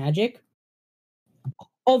using magic,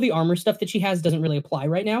 all the armor stuff that she has doesn't really apply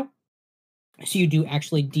right now. So you do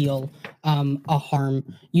actually deal a harm.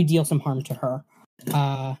 You deal some harm to her.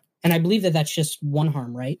 And I believe that's just one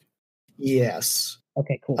harm, right? Yes.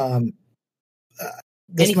 Okay, cool.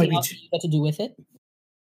 This Anything might be else you got to do with it?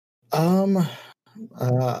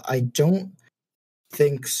 I don't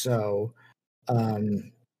think so. Yeah,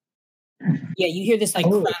 you hear this like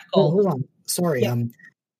crackle. Hold on. Sorry. Yeah.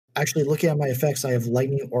 Actually, looking at my effects, I have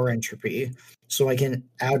lightning or entropy, so I can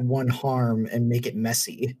add one harm and make it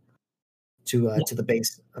messy to the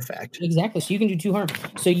base effect. Exactly. So you can do 2 harm.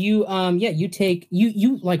 So you you take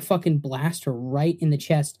you like fucking blast her right in the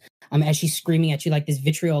chest as she's screaming at you, like this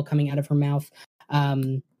vitriol coming out of her mouth.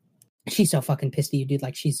 She's so fucking pissed at you, dude.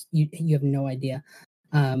 Like you have no idea.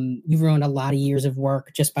 You've ruined a lot of years of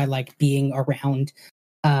work just by like being around.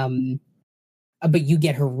 But you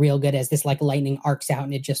get her real good as this like lightning arcs out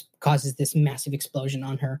and it just causes this massive explosion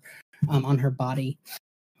on her body,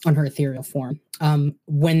 on her ethereal form.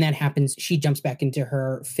 When that happens, she jumps back into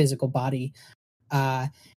her physical body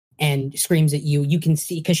and screams at you. You can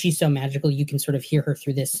see, because she's so magical, you can sort of hear her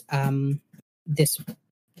through this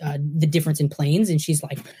the difference in planes, and she's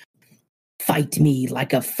like, "Fight me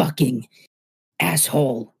like a fucking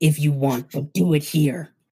asshole if you want, but do it here."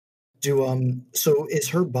 So is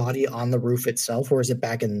her body on the roof itself, or is it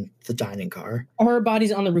back in the dining car? Her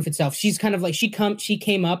body's on the roof itself. She's kind of like she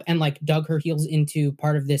came up and like dug her heels into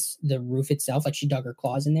part of the roof itself, like she dug her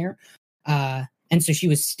claws in there. And so she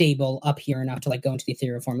was stable up here enough to like go into the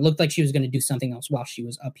ethereal form. It looked like she was going to do something else while she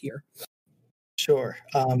was up here. Sure.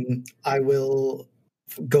 I will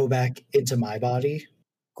go back into my body.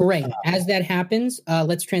 Great. As that happens,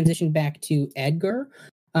 let's transition back to Edgar.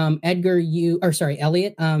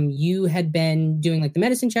 Elliot, you had been doing like the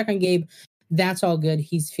medicine check on Gabe. That's all good.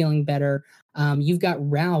 He's feeling better. You've got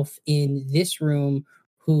Ralph in this room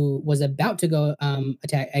who was about to go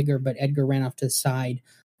attack Edgar, but Edgar ran off to the side.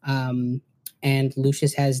 And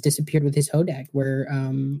Lucius has disappeared with his Hodag. What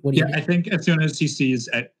do you do? I think as soon as he sees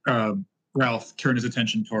Ralph turn his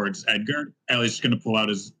attention towards Edgar, Ellie's going to pull out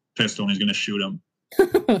his pistol and he's going to shoot him.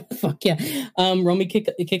 Fuck yeah. Roll me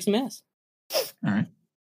kick some ass. All right.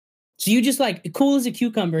 So you just like cool as a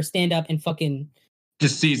cucumber, stand up and fucking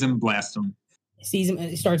just sees him, blast him. Sees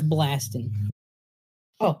him, starts blasting.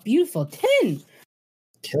 Oh, beautiful. 10.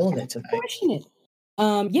 Killing it tonight. Crushing it.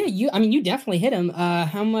 You definitely hit him.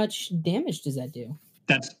 How much damage does that do?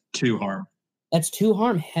 That's 2 harm. That's 2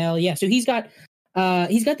 harm. Hell yeah. So he's got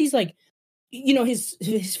these like,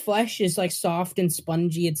 his flesh is like soft and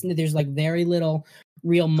spongy. There's like very little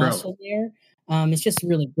real muscle there. It's just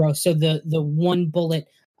really gross. So the one bullet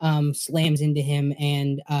slams into him,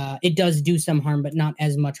 and it does do some harm, but not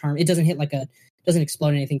as much harm. It doesn't hit doesn't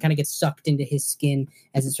explode or anything. Kind of gets sucked into his skin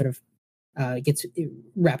as it sort of gets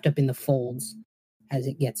wrapped up in the folds as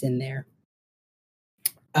it gets in there.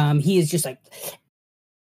 He is just like,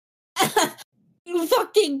 "You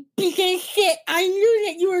fucking piece of shit! I knew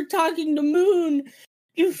that you were talking to Moon.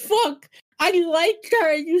 You fuck! I liked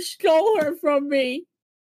her, and you stole her from me."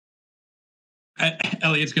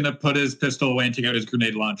 Elliot's going to put his pistol away and take out his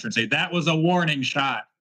grenade launcher and say, "That was a warning shot."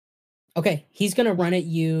 Okay, he's going to run at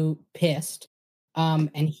you pissed.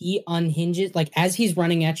 And he unhinges, like as he's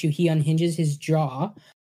running at you, he unhinges his jaw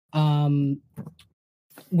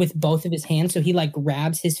with both of his hands. So he like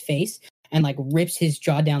grabs his face and like rips his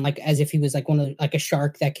jaw down, like as if he was like like a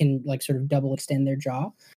shark that can like sort of double extend their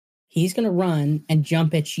jaw. He's going to run and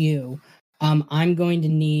jump at you. I'm going to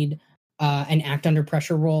need an act under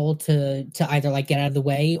pressure roll to either like get out of the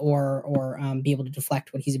way or be able to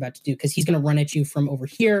deflect what he's about to do, because he's going to run at you from over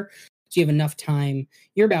here. So you have enough time.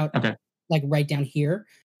 You're about like right down here,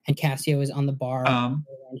 and Cassio is on the bar around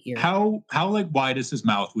here. How like wide is his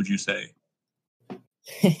mouth, would you say?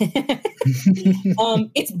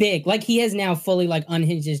 It's big. Like he has now fully like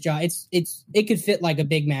unhinged his jaw. It could fit like a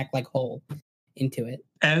Big Mac like hole into it.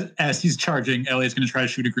 As he's charging, Elliot's going to try to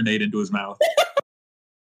shoot a grenade into his mouth.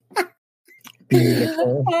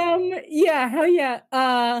 Yeah, hell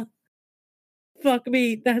yeah. Fuck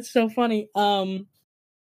me. That's so funny.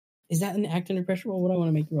 Is that an act under pressure roll? What do I want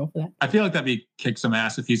to make you roll for that? I feel like that'd be kick some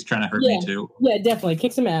ass if he's trying to hurt me too. Yeah, definitely.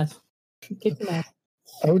 Kick some ass. Kick some ass.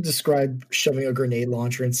 I would describe shoving a grenade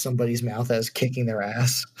launcher in somebody's mouth as kicking their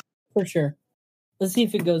ass. For sure. Let's see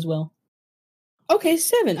if it goes well. Okay,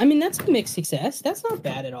 7. I mean, that's a mixed success. That's not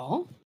bad at all.